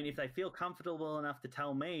 I Yep. mean, if they feel comfortable enough to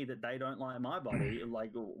tell me that they don't like my body,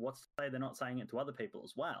 like, what's to say they're not saying it to other people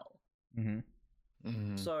as well?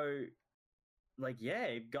 Mm-hmm. So, like,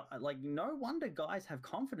 yeah, like, no wonder guys have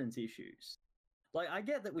confidence issues. Like, I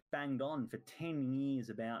get that we banged on for 10 years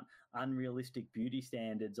about unrealistic beauty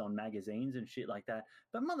standards on magazines and shit like that,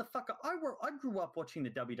 but motherfucker, I grew up watching the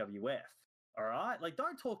WWF. All right, like,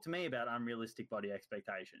 don't talk to me about unrealistic body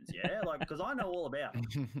expectations, yeah, like, because I know all about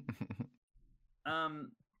it.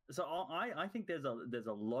 So I think there's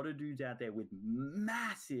a lot of dudes out there with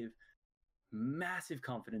massive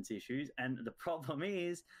confidence issues, and the problem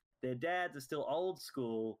is their dads are still old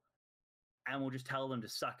school and will just tell them to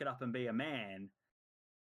suck it up and be a man.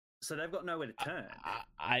 So they've got nowhere to turn.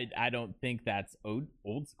 I don't think that's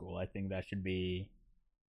old school. I think that should be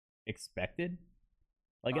expected.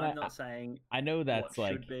 Like, I'm not saying I know that's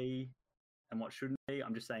what like should be and what shouldn't be.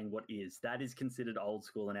 I'm just saying what is. That is considered old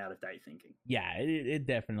school and out of date thinking. Yeah, it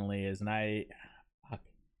definitely is. And I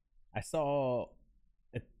saw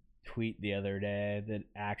a tweet the other day that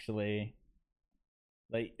actually,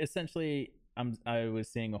 like, essentially, I was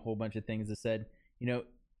seeing a whole bunch of things that said, you know,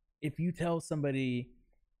 if you tell somebody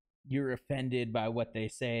you're offended by what they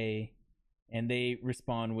say and they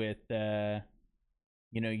respond with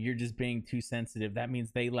you know, you're just being too sensitive, that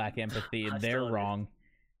means they lack empathy and they're wrong.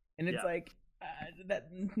 And it's like that,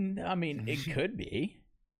 I mean, it could be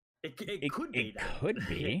it could be that. Could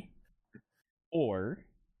be or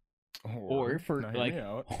for like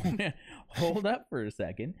hold up for a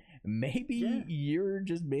second, maybe you're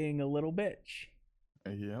just being a little bitch.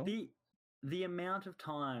 Yeah. The amount of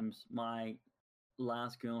times my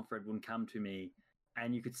last girlfriend would come to me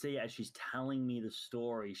and you could see as she's telling me the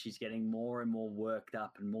story, she's getting more and more worked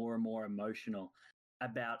up and more emotional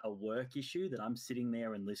about a work issue that I'm sitting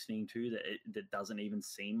there and listening to that doesn't even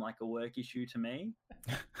seem like a work issue to me.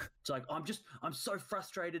 It's like, I'm so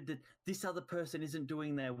frustrated that this other person isn't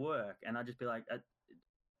doing their work. And I'd just be like,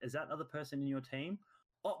 is that other person in your team?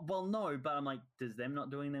 Oh, well, no, but I'm like, does them not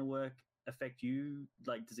doing their work affect you?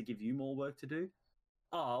 Like, does it give you more work to do?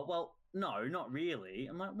 Oh, well, no, not really.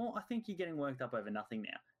 I'm like, well, I think you're getting worked up over nothing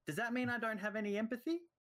now. Does that mean I don't have any empathy?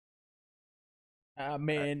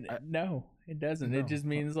 Man, no, it doesn't. No. It just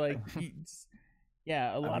means like,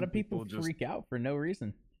 yeah, a lot of people freak out for no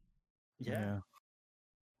reason. Yeah.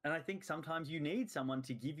 And I think sometimes you need someone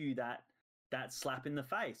to give you that slap in the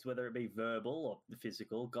face, whether it be verbal or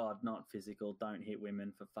physical. God, not physical. Don't hit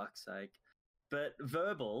women, for fuck's sake. But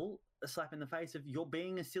verbal, a slap in the face of you're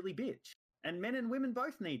being a silly bitch. And men and women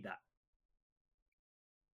both need that.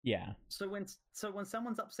 Yeah. So when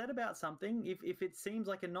someone's upset about something, if it seems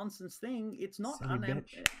like a nonsense thing, it's not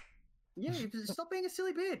Yeah, stop being a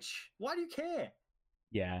silly bitch. Why do you care?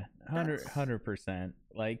 Yeah, 100%.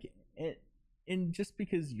 Like it, and just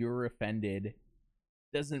because you're offended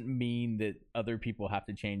doesn't mean that other people have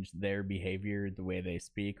to change their behavior, the way they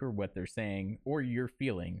speak, or what they're saying, or your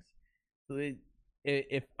feelings. So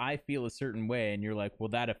if I feel a certain way and you're like, well,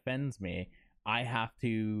 that offends me, I have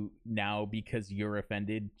to now, because you're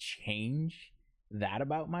offended, change that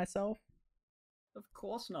about myself? Of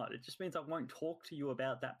course not. It just means I won't talk to you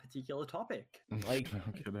about that particular topic. Like, no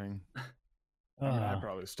kidding. I mean, I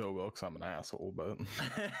probably still will because I'm an asshole, but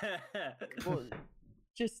well,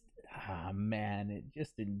 just man, it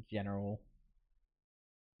just in general,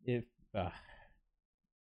 it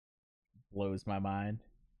blows my mind.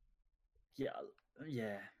 Yeah.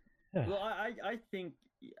 Well, I think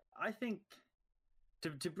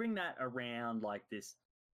to bring that around like this,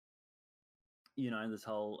 you know, this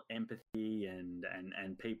whole empathy and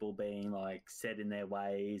people being like set in their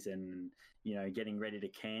ways and, you know, getting ready to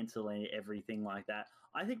cancel and everything like that.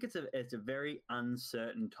 I think it's a very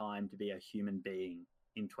uncertain time to be a human being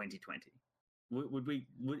in 2020.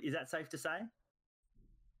 Is that safe to say?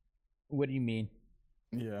 What do you mean?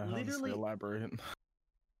 Yeah, literally elaborate.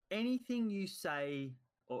 Anything you say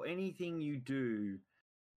or anything you do,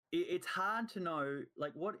 it's hard to know,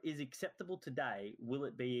 like, what is acceptable today, will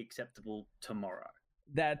it be acceptable tomorrow?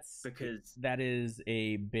 That is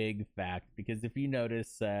a big fact, because if you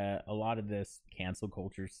notice a lot of this cancel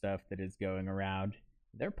culture stuff that is going around,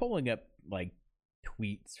 they're pulling up like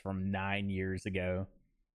tweets from 9 years ago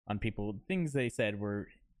on people, things they said were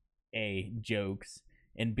jokes,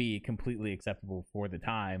 and B, completely acceptable for the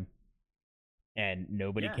time, and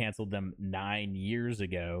nobody Yeah. canceled them 9 years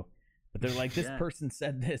ago. But they're like, this Yeah. person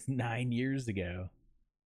said this 9 years ago.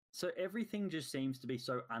 So everything just seems to be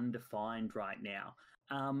so undefined right now.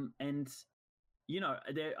 And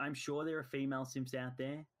I'm sure there are female simps out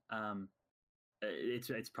there.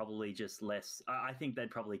 It's probably just less. I think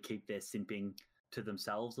they'd probably keep their simping to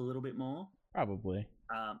themselves a little bit more. Probably.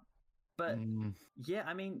 But yeah,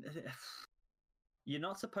 I mean, you're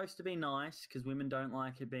not supposed to be nice because women don't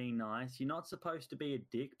like it being nice. You're not supposed to be a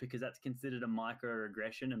dick because that's considered a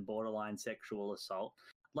microaggression and borderline sexual assault.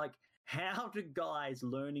 Like, how do guys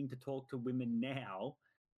learning to talk to women now,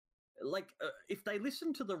 if they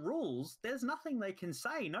listen to the rules, there's nothing they can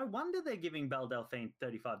say. No wonder they're giving Belle Delphine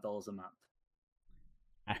 $35 a month.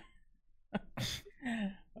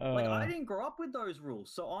 I didn't grow up with those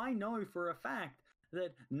rules, so I know for a fact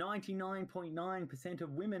that 99.9%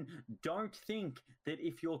 of women don't think that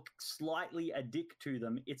if you're slightly a dick to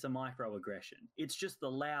them, it's a microaggression. It's just the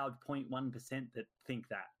loud 0.1% that think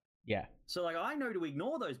that. Yeah. So, I know to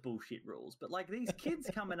ignore those bullshit rules, but, these kids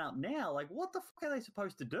coming up now, what the fuck are they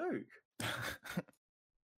supposed to do?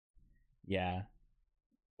 Yeah.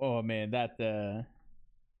 Oh, man,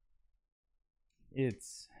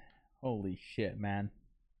 it's... Holy shit, man.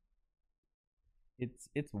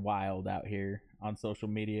 It's wild out here on social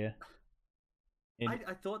media.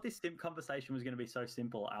 I thought this simp conversation was going to be so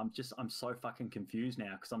simple. I'm so fucking confused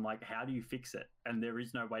now because I'm like, how do you fix it? And there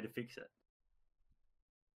is no way to fix it.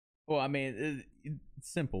 Well, I mean, it's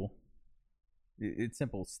simple. It's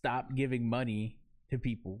simple. Stop giving money to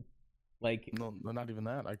people. No, not even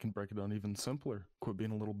that. I can break it down even simpler. Quit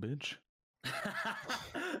being a little bitch.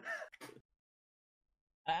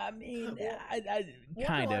 I mean, I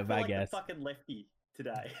kind of, I guess. The fucking lefty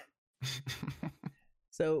today.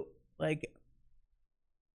 So,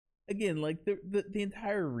 again, the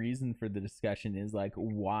entire reason for the discussion is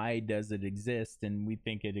why does it exist? And we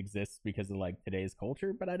think it exists because of today's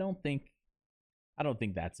culture, but I don't think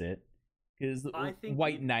that's it. Because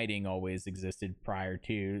white knighting always existed prior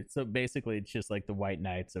to. So basically, it's just the white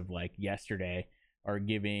knights of yesterday are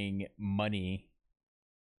giving money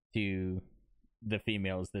to the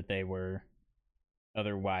females that they were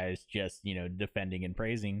otherwise just defending and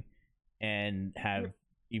praising, and have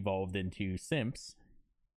evolved into simps.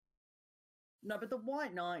 No, but the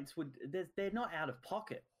white knights they're not out of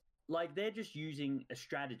pocket. They're just using a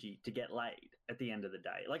strategy to get laid at the end of the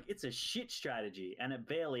day. It's a shit strategy and it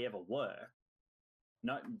barely ever works.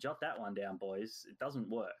 No, jot that one down, boys. It doesn't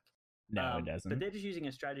work. No, it doesn't. But they're just using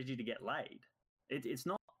a strategy to get laid. It's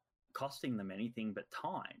not costing them anything but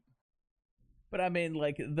time. But I mean,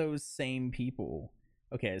 those same people.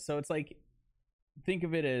 Okay, so it's think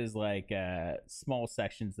of it as small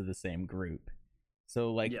sections of the same group.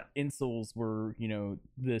 So incels were,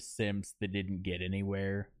 the simps that didn't get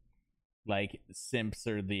anywhere. Simps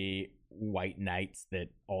are the white knights that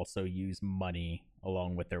also use money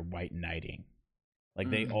along with their white knighting.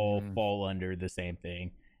 They all fall under the same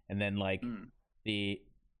thing. And then the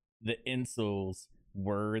incels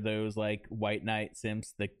were those white knight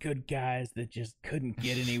simps, the good guys that just couldn't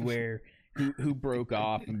get anywhere, who broke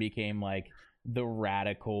off and became the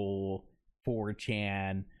radical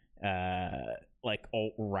 4chan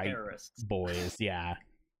alt-right terrorists. boys. Yeah.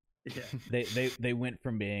 They went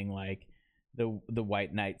from being the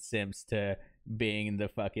white knight simps to being the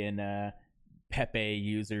fucking Pepe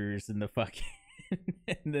users and the fucking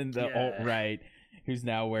and then the alt-right who's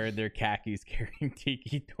now wearing their khakis carrying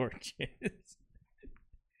tiki torches.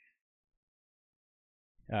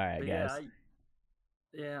 All right, guys.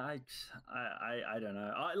 I don't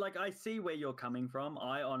know. I see where you're coming from.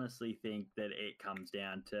 I honestly think that it comes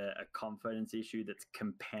down to a confidence issue that's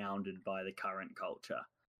compounded by the current culture.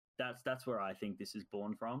 That's where I think this is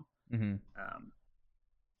born from. Mm-hmm.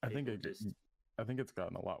 I think it's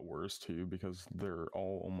gotten a lot worse too, because they're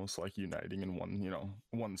all almost uniting in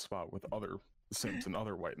one spot with other simps and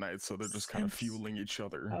other white knights, so they're just kind of fueling each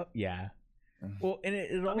other. Oh, yeah. Well, and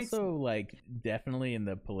it also definitely in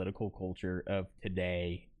the political culture of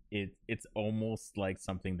today, it's almost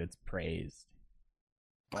something that's praised.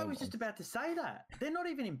 I was just about to say that. They're not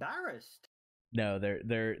even embarrassed. No,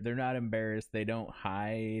 they're not embarrassed. They don't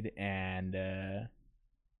hide, and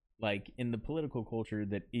in the political culture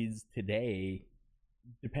that is today,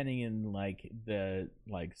 depending in the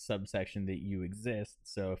subsection that you exist.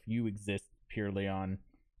 So if you exist purely on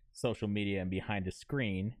social media and behind a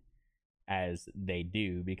screen, as they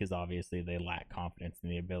do, because obviously they lack confidence in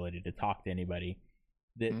the ability to talk to anybody,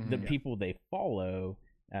 the people they follow,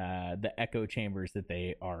 the echo chambers that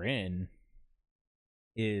they are in,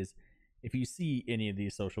 is if you see any of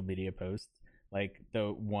these social media posts, like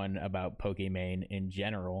the one about Pokimane in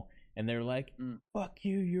general, and they're like, fuck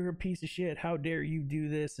you, you're a piece of shit, how dare you do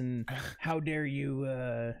this, and how dare you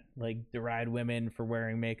like deride women for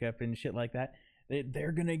wearing makeup and shit like that.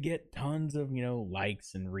 They're gonna get tons of, you know,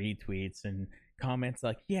 likes and retweets and comments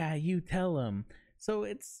like, yeah, you tell them. So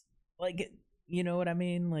it's like, you know what I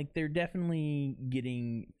mean, like they're definitely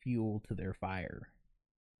getting fuel to their fire.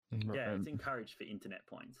 Yeah, it's encouraged for internet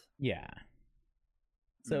points. Yeah.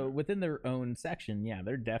 So within their own section, yeah,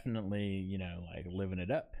 they're definitely, you know, like living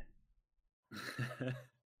it up.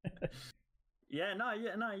 Yeah, no,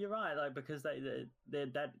 you're right. Like, because they're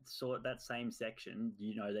that same section,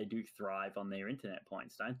 you know, they do thrive on their internet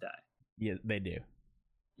points, don't they? Yeah, they do.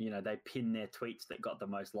 You know, they pin their tweets that got the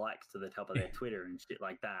most likes to the top of their Twitter and shit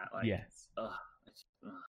like that. Like, yes.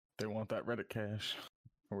 They want that Reddit cash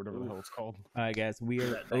or whatever the hell it's called. All right, guys, we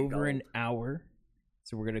are over an hour,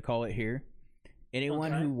 so we're gonna call it here.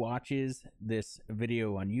 Anyone who watches this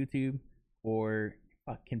video on YouTube, or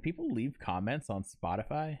can people leave comments on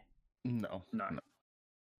Spotify? No.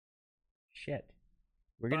 Shit.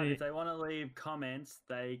 But if they want to leave comments,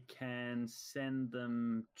 they can send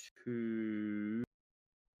them to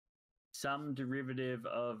some derivative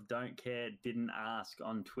of "don't care, didn't ask"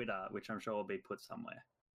 on Twitter, which I'm sure will be put somewhere.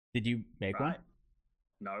 Did you make one?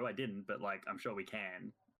 No, I didn't, but like I'm sure we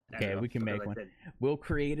can. Okay, we can make one. We'll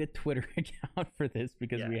create a Twitter account for this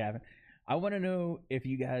because we haven't. I want to know if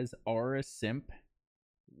you guys are a simp,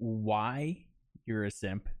 why you're a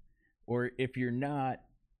simp, or if you're not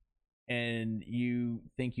and you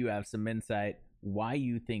think you have some insight, why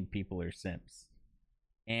you think people are simps.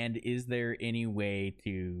 And is there any way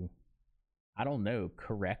to, I don't know,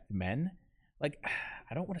 correct men? Like,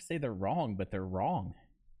 I don't want to say they're wrong, but they're wrong.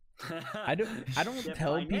 I don't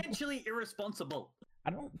tell people financially irresponsible. I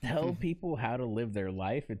don't tell people how to live their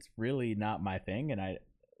life. It's really not my thing, and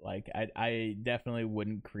I definitely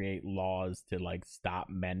wouldn't create laws to like stop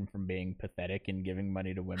men from being pathetic and giving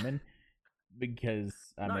money to women, because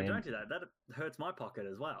I mean, don't do that. That hurts my pocket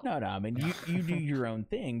as well. No, I mean you do your own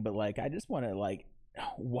thing, but like I just want to like,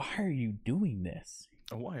 why are you doing this?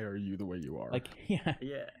 Why are you the way you are? Like, yeah.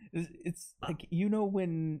 It's like, you know,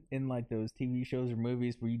 when in like those TV shows or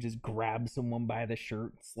movies where you just grab someone by the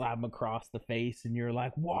shirt, slap them across the face, and you're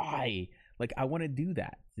like, why? Like, I want to do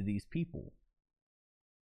that to these people.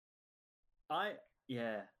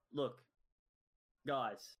 Look,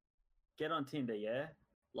 guys, get on Tinder, yeah?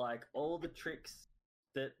 Like, all the tricks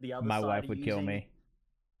that the other My side wife would kill me.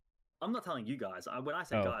 I'm not telling you guys. When I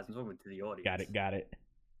say guys, I'm talking to the audience. Got it.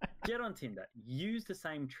 Get on Tinder. Use the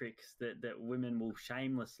same tricks that women will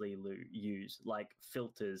shamelessly use, like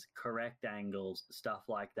filters, correct angles, stuff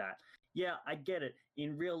like that. Yeah, I get it.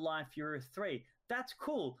 In real life, you're a 3. That's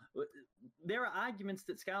cool. There are arguments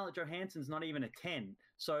that Scarlett Johansson's not even a 10.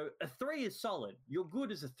 So a 3 is solid. You're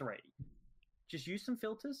good as a 3. Just use some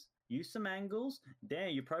filters, use some angles. There,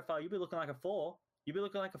 your profile, you'll be looking like a 4. You'll be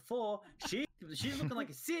looking like a 4. She's looking like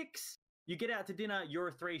a 6. You get out to dinner, you're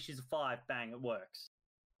a 3, she's a 5. Bang, it works.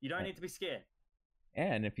 You don't need to be scared.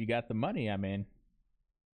 And if you got the money, I mean,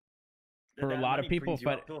 for a lot of people,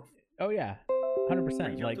 oh yeah,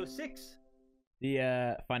 100%. Like to a 6.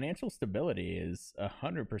 The financial stability is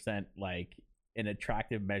 100% like an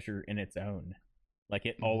attractive measure in its own. Like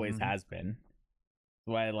it always has been.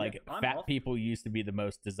 That's why like fat people used to be the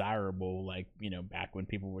most desirable, like, you know, back when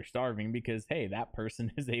people were starving, because hey, that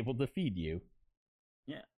person is able to feed you.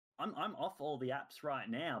 Yeah. I'm off all the apps right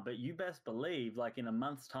now, but you best believe, like in a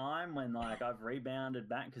month's time, when like I've rebounded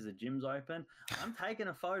back because the gym's open, I'm taking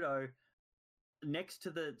a photo next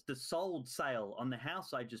to the sold sale on the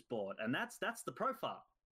house I just bought, and that's the profile.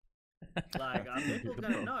 Like, people are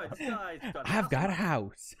gonna know this guy's got. I've got a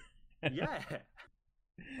house. Yeah,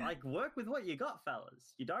 like work with what you got,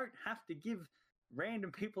 fellas. You don't have to give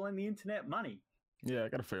random people on the internet money. Yeah, I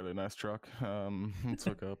got a fairly nice truck. Let's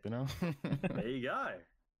hook up, you know. There you go.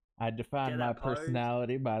 I define my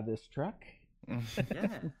personality by this truck.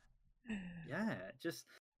 Yeah. Just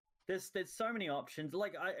there's so many options.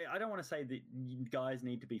 Like I don't want to say that guys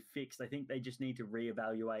need to be fixed. I think they just need to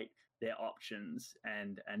reevaluate their options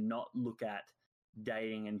and not look at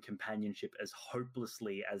dating and companionship as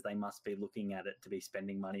hopelessly as they must be looking at it to be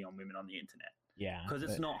spending money on women on the internet. Yeah, because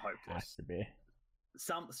it's not hopeless. Has to be.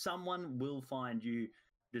 Someone will find you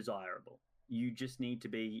desirable. You just need to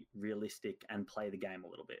be realistic and play the game a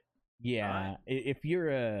little bit. Yeah, right? If you're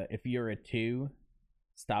a 2,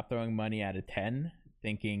 stop throwing money at a 10,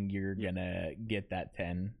 thinking you're gonna get that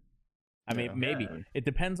 10. I mean, maybe it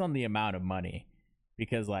depends on the amount of money,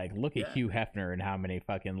 because like look at Hugh Hefner and how many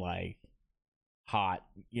fucking like hot,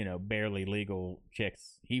 you know, barely legal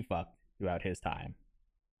chicks he fucked throughout his time.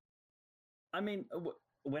 I mean,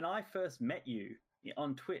 when I first met you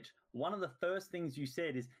on Twitch, one of the first things you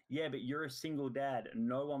said is, "Yeah, but you're a single dad, and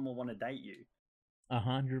no one will want to date you."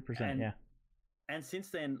 100%, yeah. And since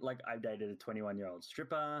then, like, I've dated a 21-year-old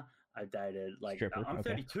stripper. I've dated Stripper, I'm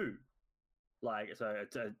okay. 32. Like, so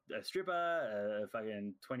it's a stripper, a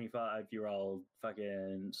fucking 25-year-old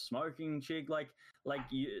fucking smoking chick. Like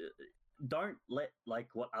you don't let like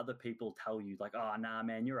what other people tell you. Like, oh nah,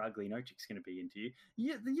 man, you're ugly. No chick's gonna be into you.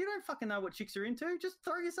 You don't fucking know what chicks are into. Just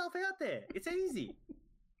throw yourself out there. It's easy.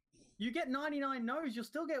 You get 99 no's, you'll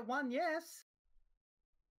still get one yes.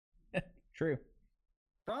 True.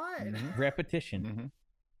 Right. Repetition.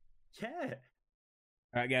 Mm-hmm. Yeah.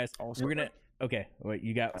 All right, guys. Also, We're gonna. Okay, wait.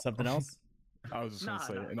 You got something else? I was just gonna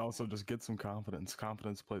say, No. and also just get some confidence.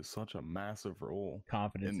 Confidence plays such a massive role.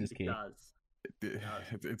 Confidence And is It key. does.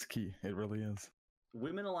 It's key. It really is.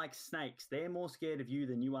 Women are like snakes. They're more scared of you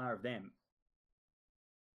than you are of them.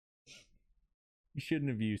 You shouldn't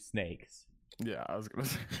have used snakes. Yeah, I was gonna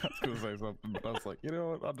say something, but I was like, you know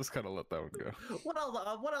what? I'll just kind of let that one go.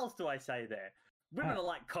 What else do I say there? Women are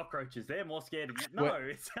like cockroaches. They're more scared of you. No, What?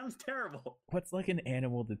 it sounds terrible. What's like an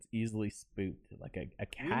animal that's easily spooked? Like a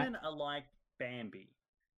cat? Women are like Bambi.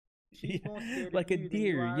 She's Yeah, more scared like of a you than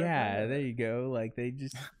you deer. are of Yeah, her. there you go. Like they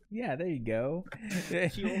just. Yeah, there you go.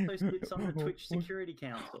 She also sits on the Twitch Security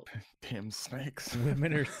Council. Damn snakes.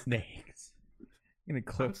 Women are snakes. I'm gonna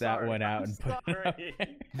clip that sorry, one out I'm and put it up sorry.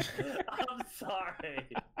 there. I'm sorry.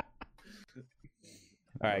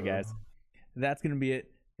 All right, guys. That's going to be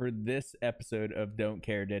it for this episode of Don't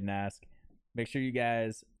Care, Didn't Ask. Make sure you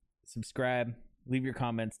guys subscribe, leave your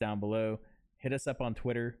comments down below, hit us up on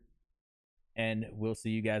Twitter, and we'll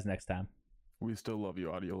see you guys next time. We still love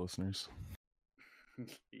you, audio listeners.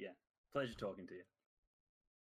 Yeah. Pleasure talking to you.